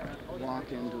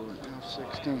walk into an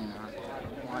F-16.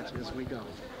 Watch as we go.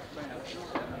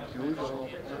 Here we go.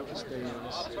 Up the stairs.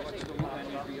 Up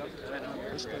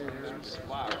the stairs.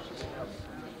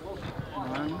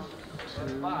 1, 2,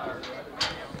 3.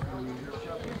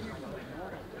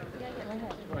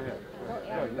 Go ahead.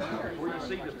 Where you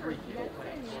see the 3 kids,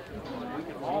 we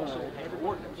can also have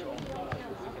ordnance on.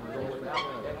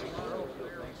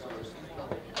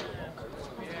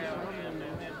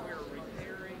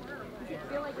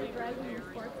 Feel like you're driving a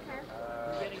sports car?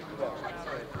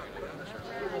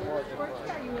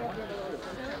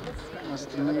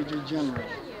 That's the Major General,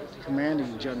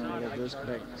 Commanding General of this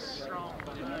base.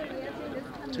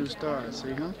 2 stars, see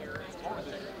him?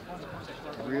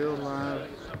 Real live,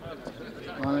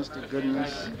 honest to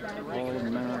goodness,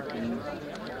 all-American,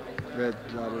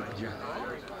 red-blooded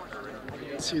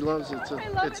general. She loves it.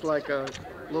 It's like a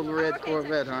little red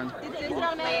Corvette, hon. Is it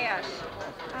on ash?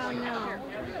 Oh no.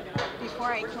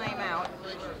 Before I climb out.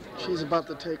 She's about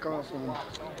to take off on.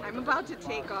 I'm about to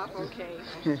take off, okay.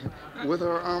 With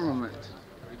her armament.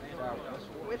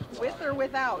 With or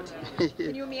without?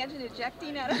 Can you imagine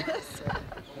ejecting out of this?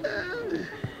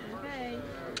 Okay.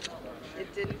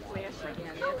 It didn't flash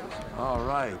again. All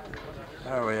right.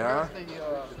 There we are.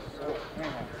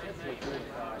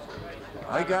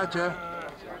 I gotcha.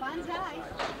 Bonsai.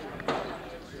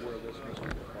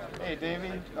 Hey,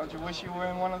 Davey, don't you wish you were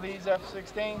in one of these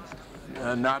F-16s?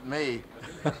 Not me.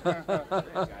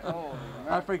 Oh,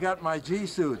 I forgot my G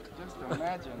suit. just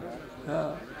imagine that.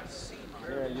 Yeah.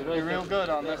 Yeah, you did real good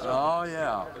on this one. Oh,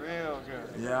 yeah. Real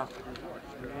good. Yeah.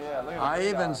 Yeah, look at I the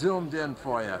even dog. zoomed in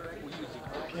for you.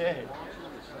 Okay.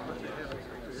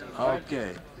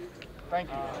 Okay. Thank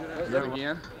you. Good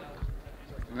again.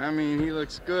 And I mean, he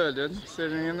looks good, doesn't he?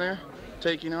 Sitting in there,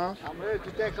 taking off. I'm ready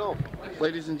to take off.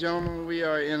 Ladies and gentlemen,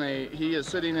 he is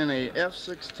sitting in a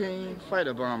F-16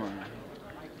 fighter bomber,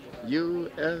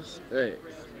 USA.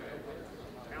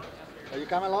 Are you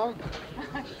coming along?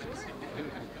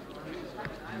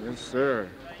 Yes, sir.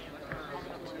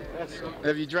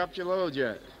 Have you dropped your load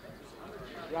yet?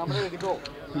 Yeah, I'm ready to go.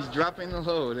 He's dropping the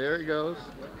load. There he goes.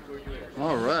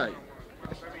 All right.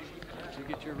 Did you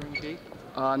get your room key?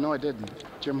 No, I didn't.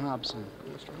 Jim Hobson.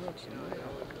 Mr. Hobson,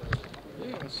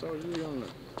 yeah, I saw you on the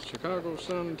Chicago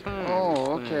Sun-Times.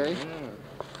 Oh, okay. thing, yeah.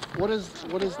 What is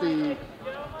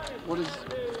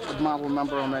the model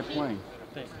number on that plane?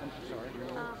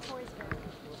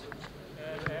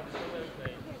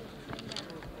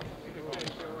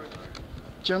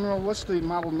 General, what's the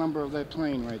model number of that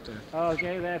plane right there?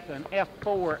 Okay, that's an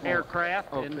F-4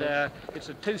 aircraft, okay. and it's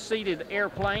a 2-seated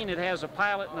airplane. It has a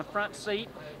pilot in the front seat,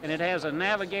 and it has a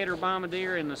navigator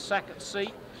bombardier in the second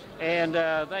seat, and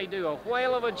they do a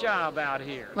whale of a job out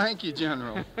here. Thank you,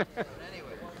 General.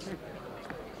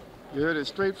 You heard it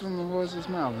straight from the horse's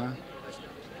mouth, huh?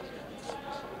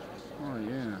 Oh,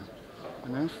 yeah.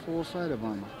 An F-4 fighter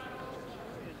bomber.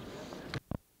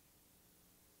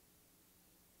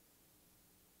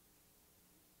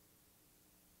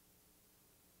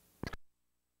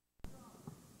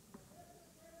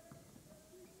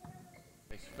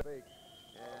 Fake,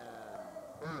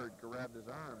 and Bird grabbed his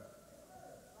arm.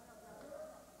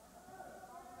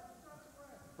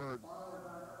 Bird's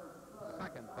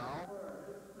second foul.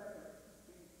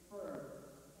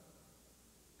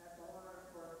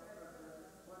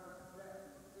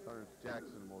 Clarence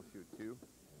Jackson will shoot 2. I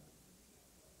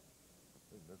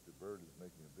think Mr. Bird is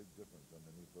making a big difference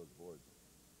underneath those boards.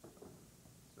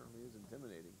 Certainly is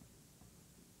intimidating.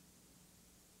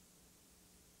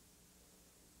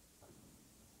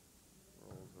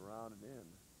 Rolls around and in.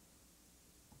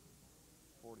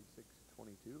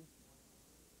 46-22.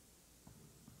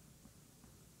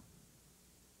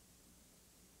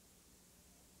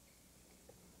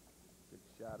 Good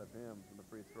shot of him from the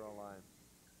free throw line.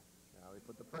 Now they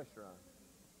put the pressure on.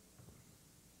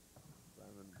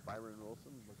 Byron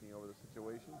Wilson looking over the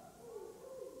situation.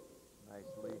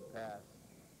 Nice lead pass.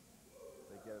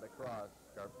 They get it across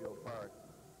Garfield Park.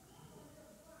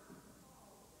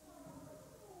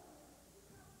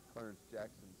 Clarence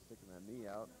Jackson sticking that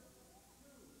knee out.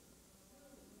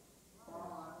 His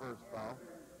first foul.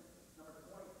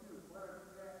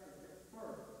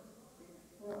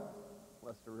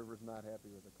 Lester Rivers not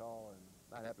happy with the call and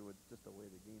not happy with just the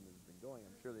way the game has been going.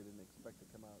 I'm sure they didn't expect to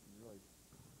come out and really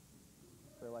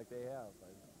play like they have.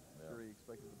 I'm sure he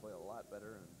expected to play a lot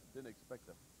better and didn't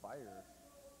expect the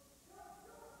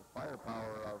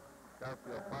firepower of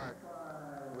Garfield Park,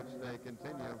 which they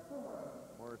continue.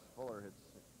 Morris Fuller hits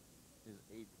his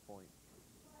 8-point.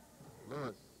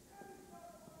 Lewis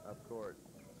up court.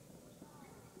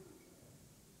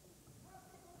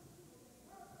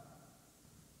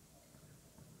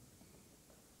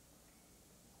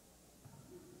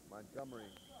 Montgomery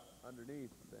underneath,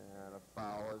 and a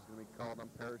foul is going to be called on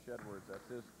Parrish Edwards. That's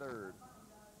his third.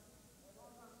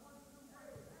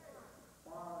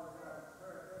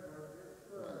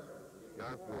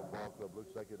 Garfield Ball Club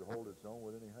looks like it'd hold its own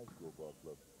with any high school ball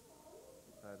club.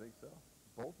 I think so.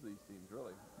 Both of these teams,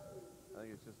 really. I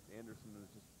think it's just Anderson is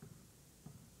just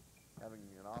having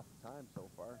an off time so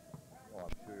far. Oh,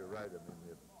 I'm sure you're right. I mean,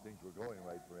 if things were going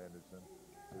right for Anderson,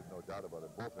 there's no doubt about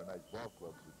it. Both are nice ball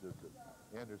clubs. It's just that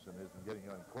Anderson isn't getting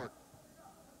uncorked.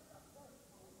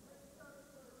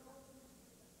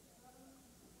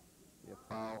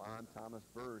 foul on Thomas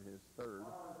Bird, his third.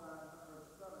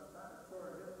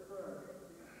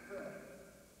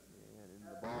 And in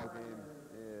the ball game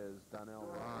is Donnell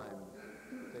Rhymes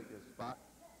take his spot,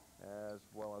 as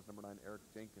well as number 9 Eric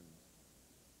Jenkins.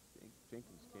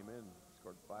 Jenkins came in,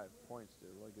 scored 5 points, did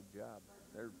a really good job.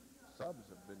 Their subs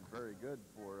have been very good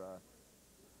for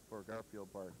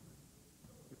Garfield Park.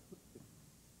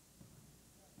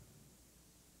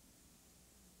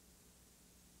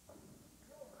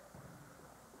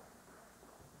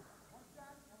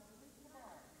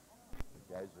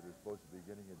 The guys that are supposed to be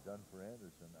getting it done for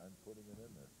Anderson aren't putting it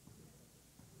in there.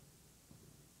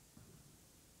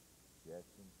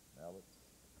 Jackson, Mallett.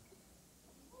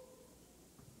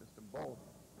 Missed them both.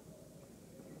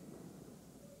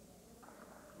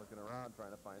 Looking around,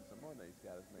 trying to find someone. He's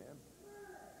got his man.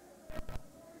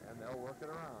 And they'll work it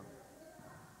around.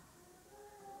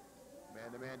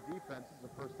 Man-to-man defense is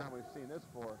the first time we've seen this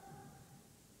for.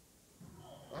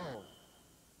 Oh.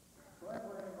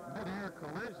 Mid-air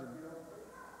collision.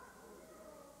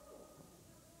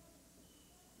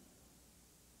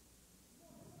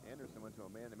 Anderson went to a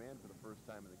man-to-man for the first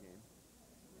time in the game.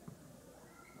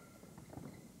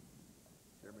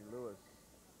 Jeremy Lewis,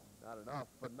 not enough,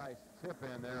 but nice tip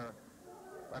in there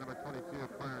by number 22,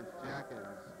 Clarence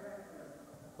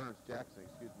Jackson,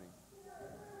 excuse me.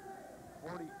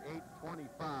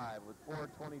 48-25 with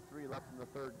 4:23 left in the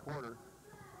third quarter.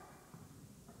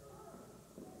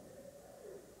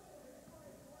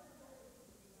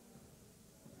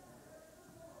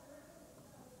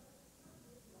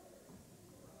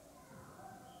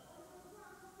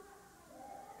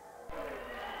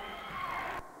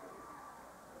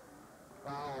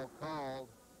 Foul called.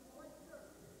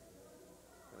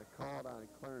 And a call on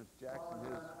Clarence Jackson,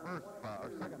 his first foul,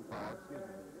 or second foul, excuse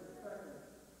me.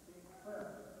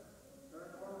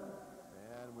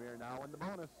 And we are now in the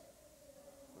bonus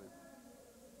with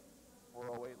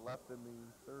 4:08 left in the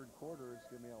third quarter. It's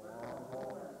going to be a long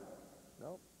ball.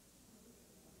 Nope.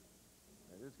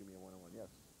 It is going to be a one-on-one, yes.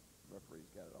 The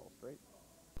referee's got it all straight.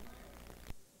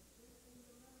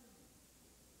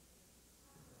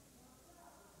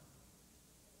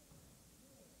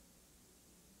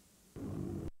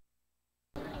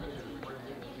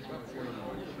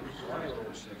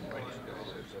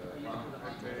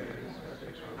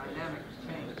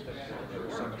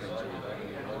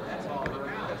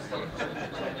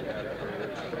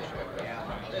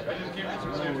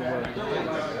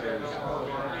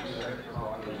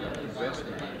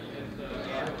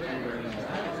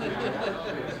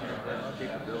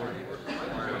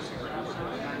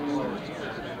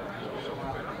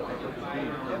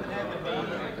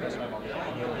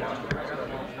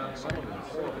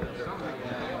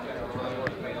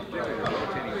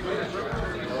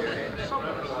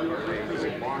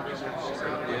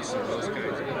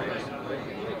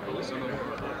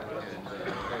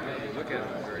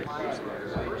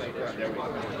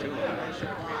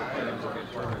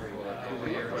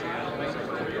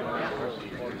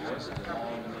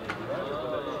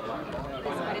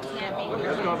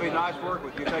 It's going to be nice work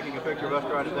with you taking a picture of us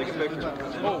trying to take a picture.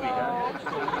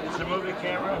 It's a movie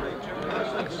camera.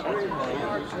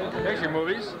 There's your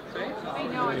movies. There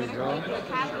you go.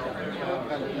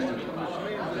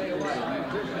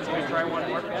 Can we try one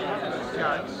more?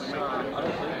 Yeah,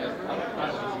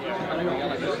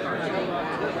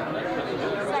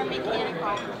 It's our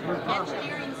mechanical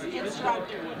engineering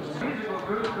instructor. Musical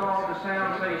group called the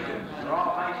Soundations. They're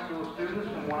all high school students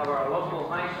from one of our local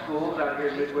high schools out here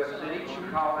in Midwest City,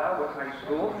 Colorado High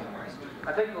School.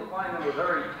 I think you'll find them a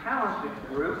very talented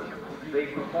group. They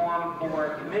perform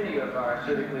for many of our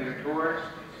civic leader tours.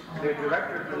 Their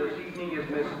director for this evening is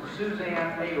Miss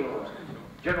Suzanne Taylor.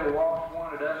 General Walsh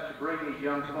wanted us to bring these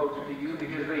young folks to you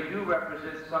because they do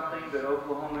represent something that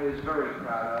Oklahoma is very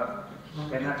proud of,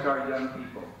 and that's our young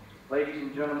people. Ladies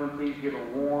and gentlemen, please give a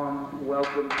warm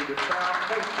welcome to the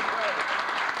Soundations.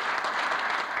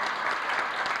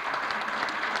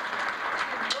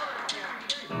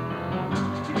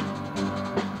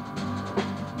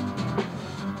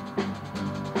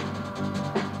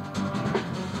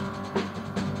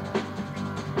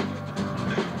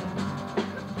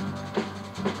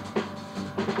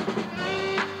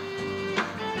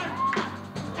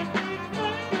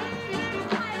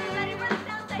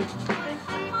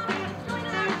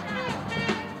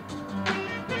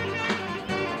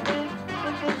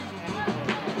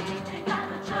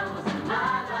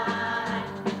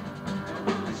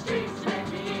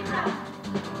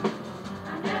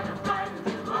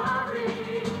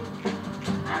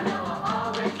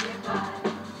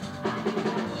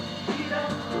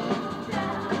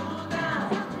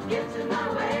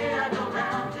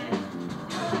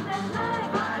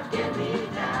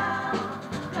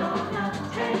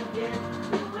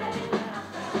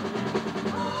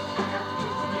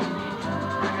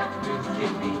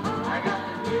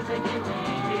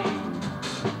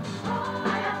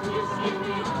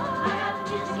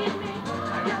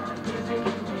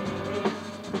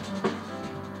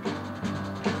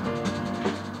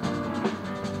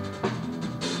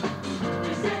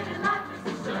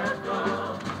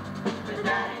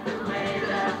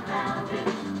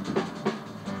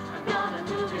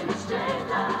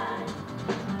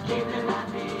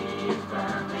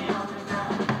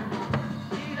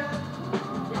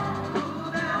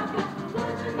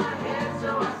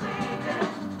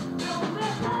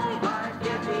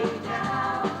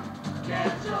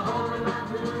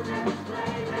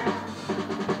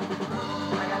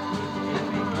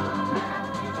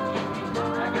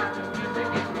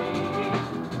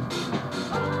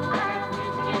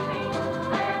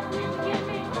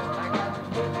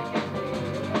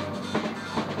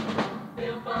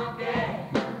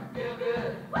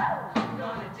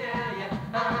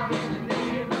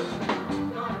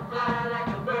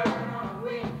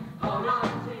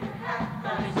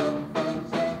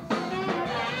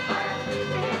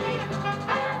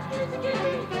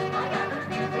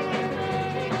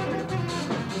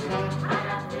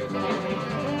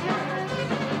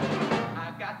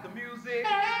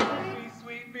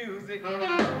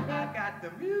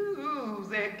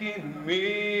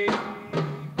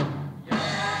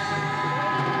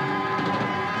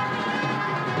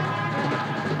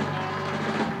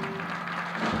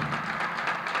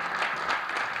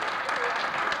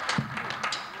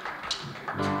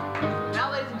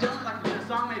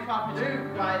 Farmer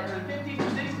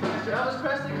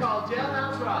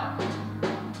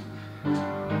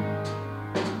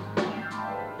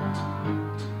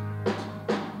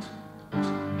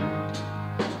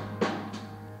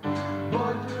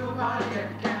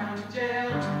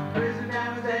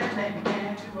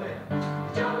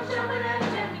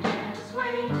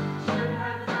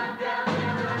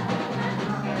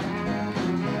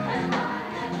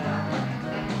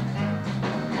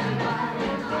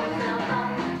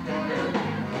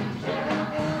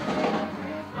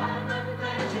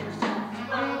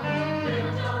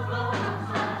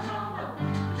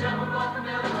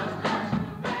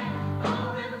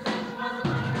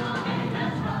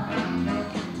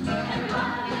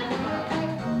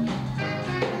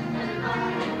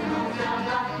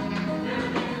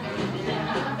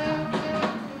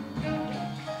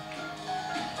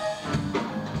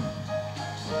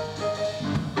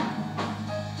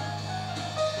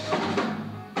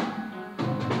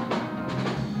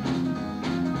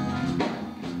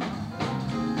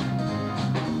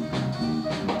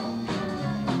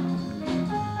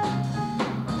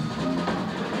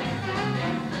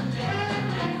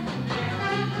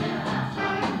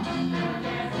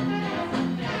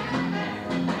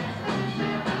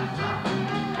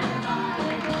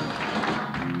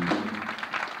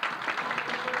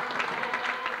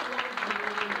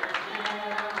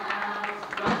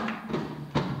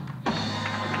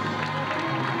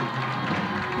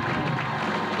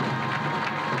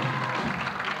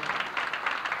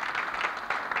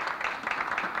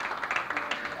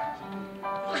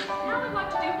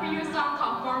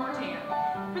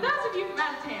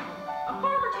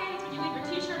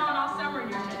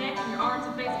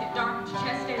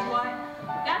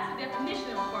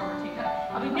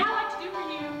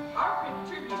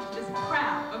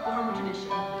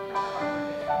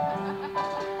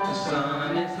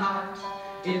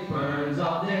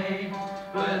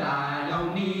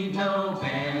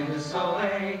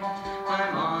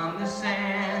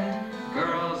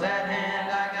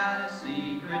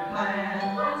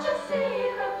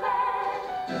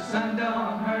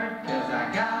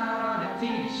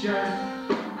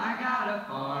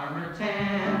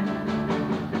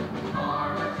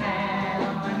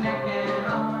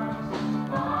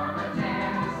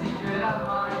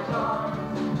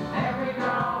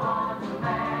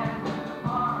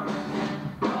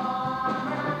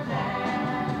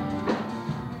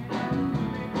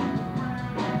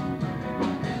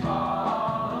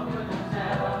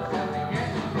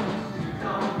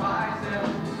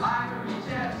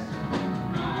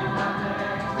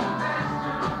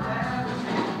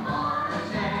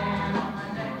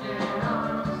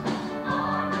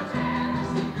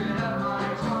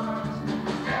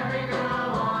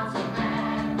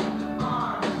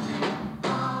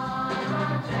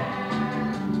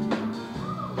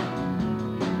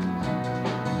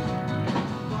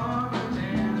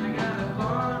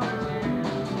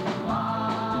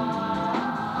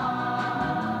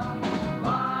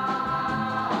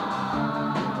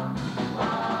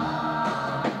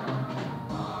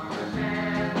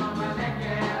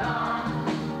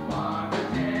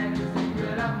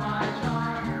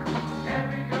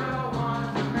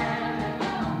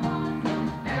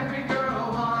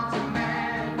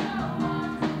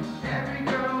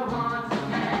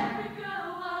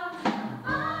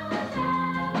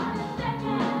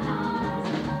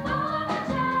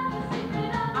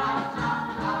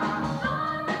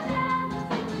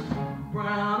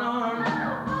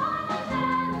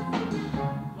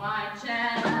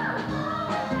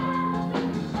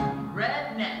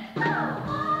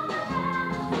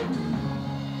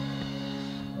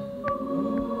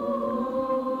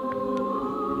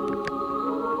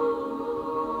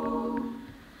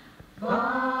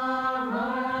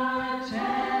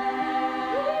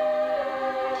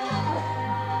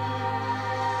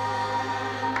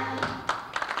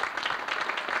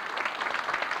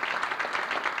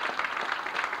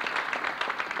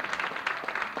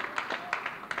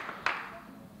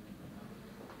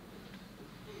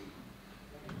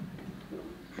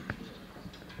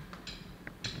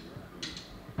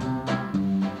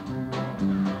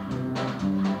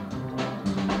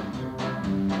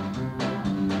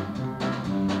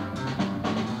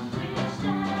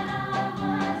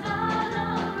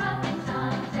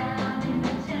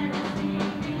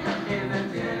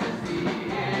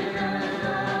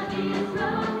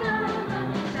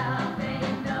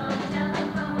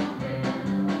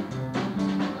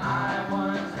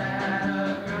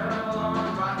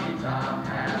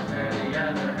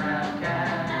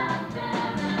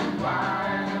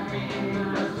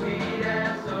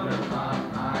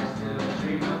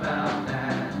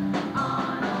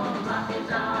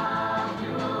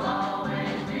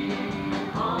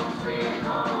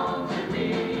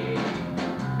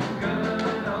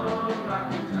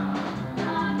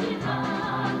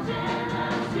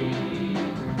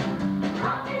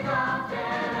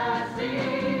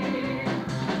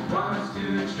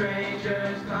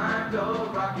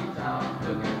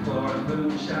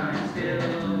moonshine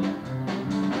still.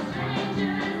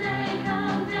 Strangers, they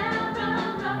come down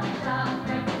from Rocky Top,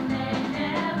 thinking they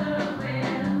never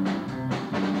will.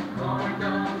 Corn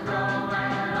don't grow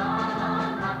at all on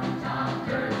Rocky Top,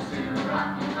 dirt's too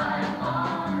rocky by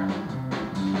far.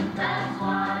 That's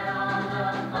why all the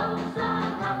folks on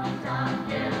Rocky Top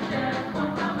get their corn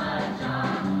from a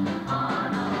jar.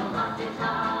 On old Rocky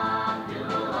Top,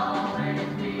 you'll always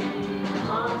be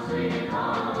home sweet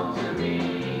home to me.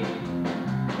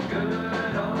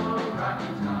 Good old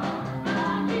Rocky Top,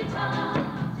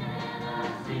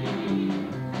 Tennessee.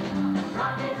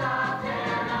 Rocky Top,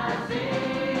 Tennessee,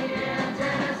 in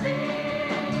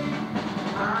Tennessee.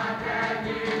 I've had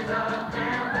years of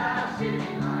Fairfax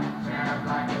City life, trapped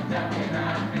like a duck in a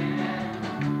pen.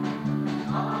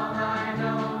 All I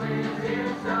know is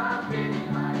it's a pity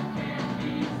life can't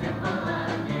be simple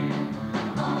again.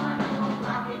 On old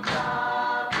Rocky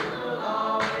Top, you'll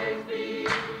always be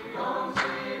home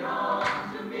sweet home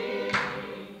to me.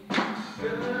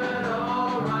 Good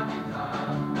old Rocky Top,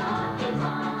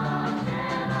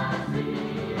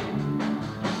 Tennessee.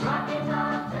 Rocky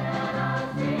Top,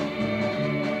 Tennessee.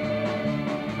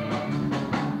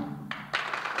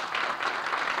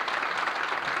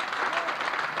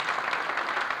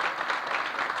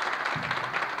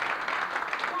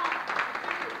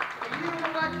 You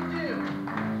know what to do.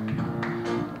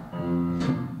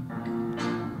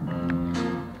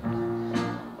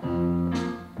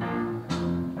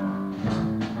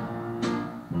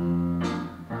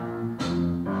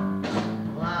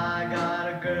 Well, I got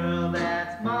a girl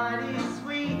that's mighty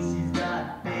sweet. She's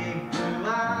got big blue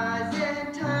eyes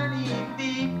and tiny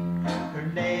feet. Her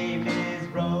name is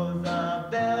Rosa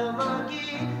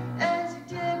Belvagee, and she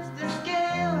tips the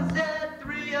scales at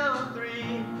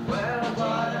 303.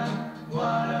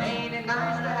 Well, ain't it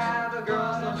nice to have a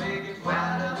girl so big and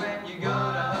fat that when you go to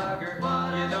hug her,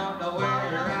 you don't know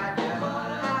where you're at. You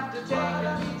have to take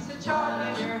a piece of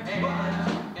chalk in your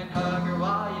hand and hug her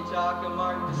while you chalk a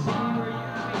mark to see where you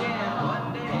began.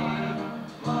 One day,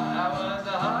 I was a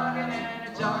hugging and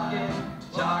a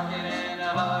chalking and a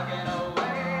hugging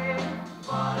away.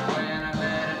 When I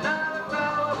met another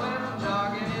fella with some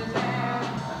chalk in his hand,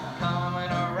 coming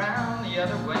around the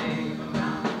other way.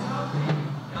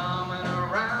 Coming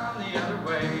around the other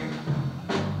way.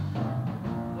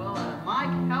 Well,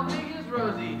 Mike, how big is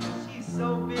Rosie? She's so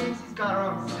big, she's got her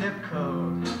own zip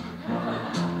code.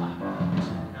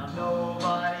 Now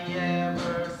nobody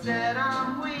ever said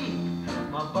I'm weak.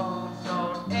 My bones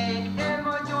don't ache and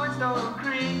my joints don't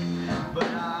creak. But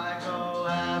I go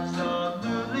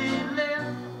absolutely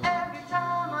limp every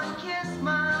time I kiss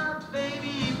my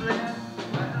baby blip.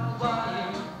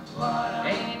 Well,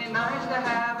 ain't it nice to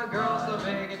have a girl so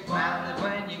big and fat that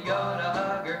when you go to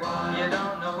hug her, you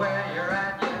don't know where you're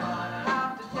at. You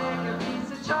have to take a piece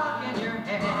of chalk in your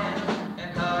hand and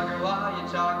hug her while you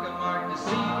chalk a mark to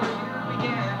see where you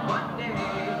began. One day,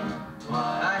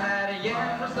 I had a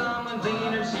yen for someone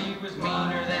leaner. She was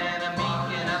meaner than a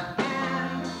mink in a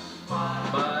pen.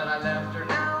 But I left her,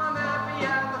 now I'm happy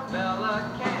as a fella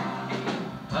can be,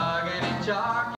 hugging and chalk.